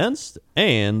locked against.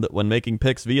 And when making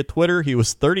picks via Twitter, he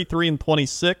was 33 and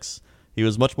 26. He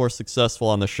was much more successful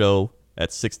on the show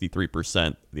at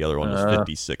 63%. The other one was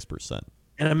 56%.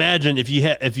 And imagine if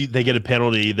they get a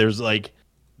penalty, there's like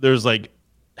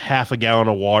half a gallon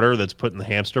of water that's put in the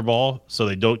hamster ball, so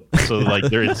they're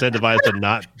incentivized to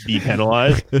not be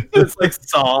penalized. It's like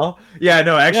Saw. Yeah,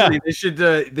 no, actually,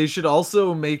 they should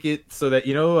also make it so that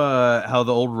how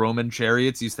the old Roman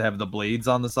chariots used to have the blades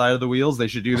on the side of the wheels. They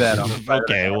should do that on the side.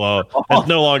 Okay, well, it's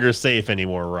no longer safe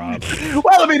anymore, Rob.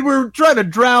 Well, I mean, we're trying to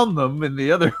drown them in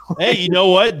the other. Hey, you know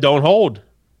what? Don't hold.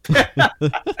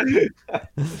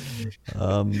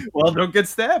 Well, don't get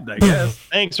stabbed, I guess.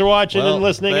 Thanks for watching and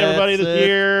listening, everybody, that's this it.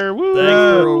 year. Woo! Thanks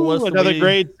for listening. Another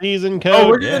great season, Coach. Oh,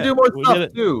 we're gonna do more We stuff did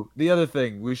it. too. The other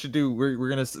thing we should do, we're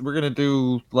gonna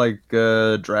do like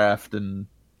draft and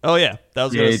Oh, yeah. That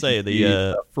was going to Yeah, say,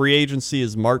 the free agency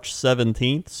is March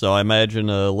 17th, so I imagine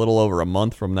a little over a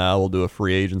month from now we'll do a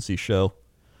free agency show.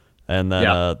 And then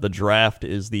the draft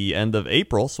is the end of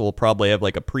April, so we'll probably have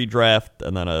like a pre-draft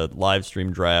and then a live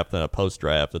stream draft and a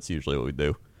post-draft. That's usually what we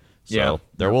do. So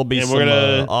there will be And some we're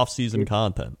gonna- off-season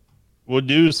content. We'll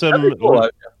do some. That'd be cool.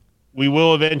 We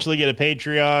will eventually get a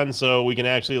Patreon, so we can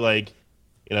actually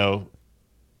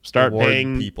start Reward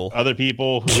paying people. other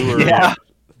people who are Yeah.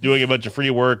 doing a bunch of free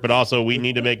work, but also we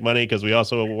need to make money because we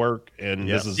also work, and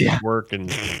this is work,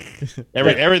 and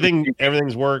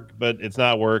everything's work, but it's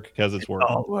not work because it's work.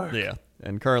 Yeah.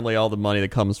 And currently all the money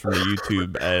that comes from the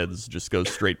YouTube ads just goes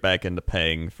straight back into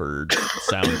paying for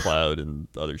SoundCloud and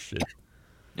other shit.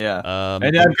 Yeah.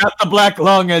 And I've got the black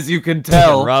lung, as you can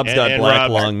tell. Rob's got and black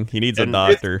Rob- lung. He needs a and-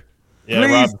 doctor. Yeah,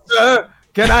 Please, Rob. sir,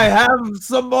 can I have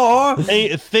some more?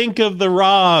 Hey, think of the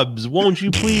Robs. Won't you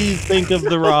please think of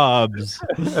the Robs?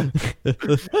 I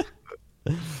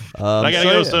gotta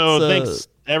go. So thanks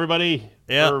everybody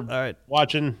Yeah, for all right.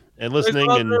 watching and listening.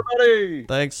 Thanks, And everybody.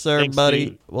 Thanks, everybody.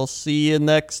 Steve. We'll see you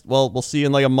next. Well, we'll see you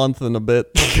in like a month and a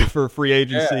bit for free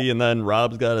agency, and then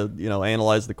Rob's got to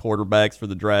analyze the quarterbacks for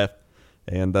the draft.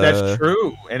 And That's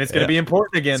true, and it's going to be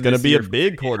important again. It's going to be a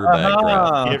big quarterback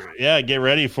draft. Get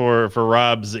ready for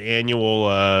Rob's annual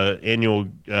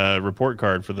report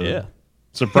card for the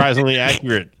surprisingly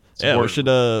accurate. Yeah, we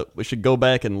should go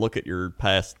back and look at your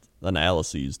past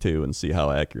analyses too and see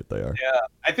how accurate they are. Yeah,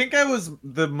 I think I was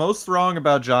the most wrong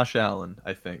about Josh Allen.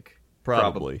 I think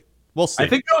probably. We'll see. I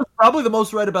think I was probably the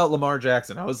most right about Lamar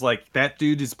Jackson. I was like, that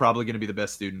dude is probably going to be the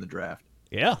best dude in the draft.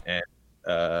 Yeah.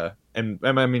 And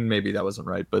I mean, maybe that wasn't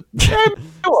right, but it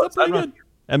was. Pretty good.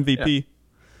 MVP.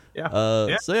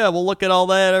 Yeah. So yeah, we'll look at all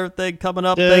that, everything coming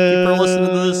up. Thank you for listening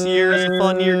to this year. It's a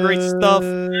fun year, great stuff.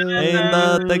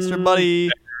 And thanks for everybody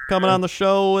coming on the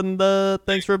show, and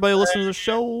thanks for everybody listening to the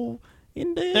show.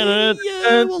 And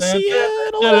we'll see you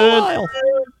in a little while.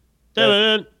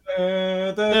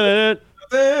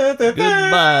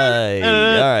 Goodbye.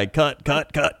 All right,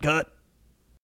 cut.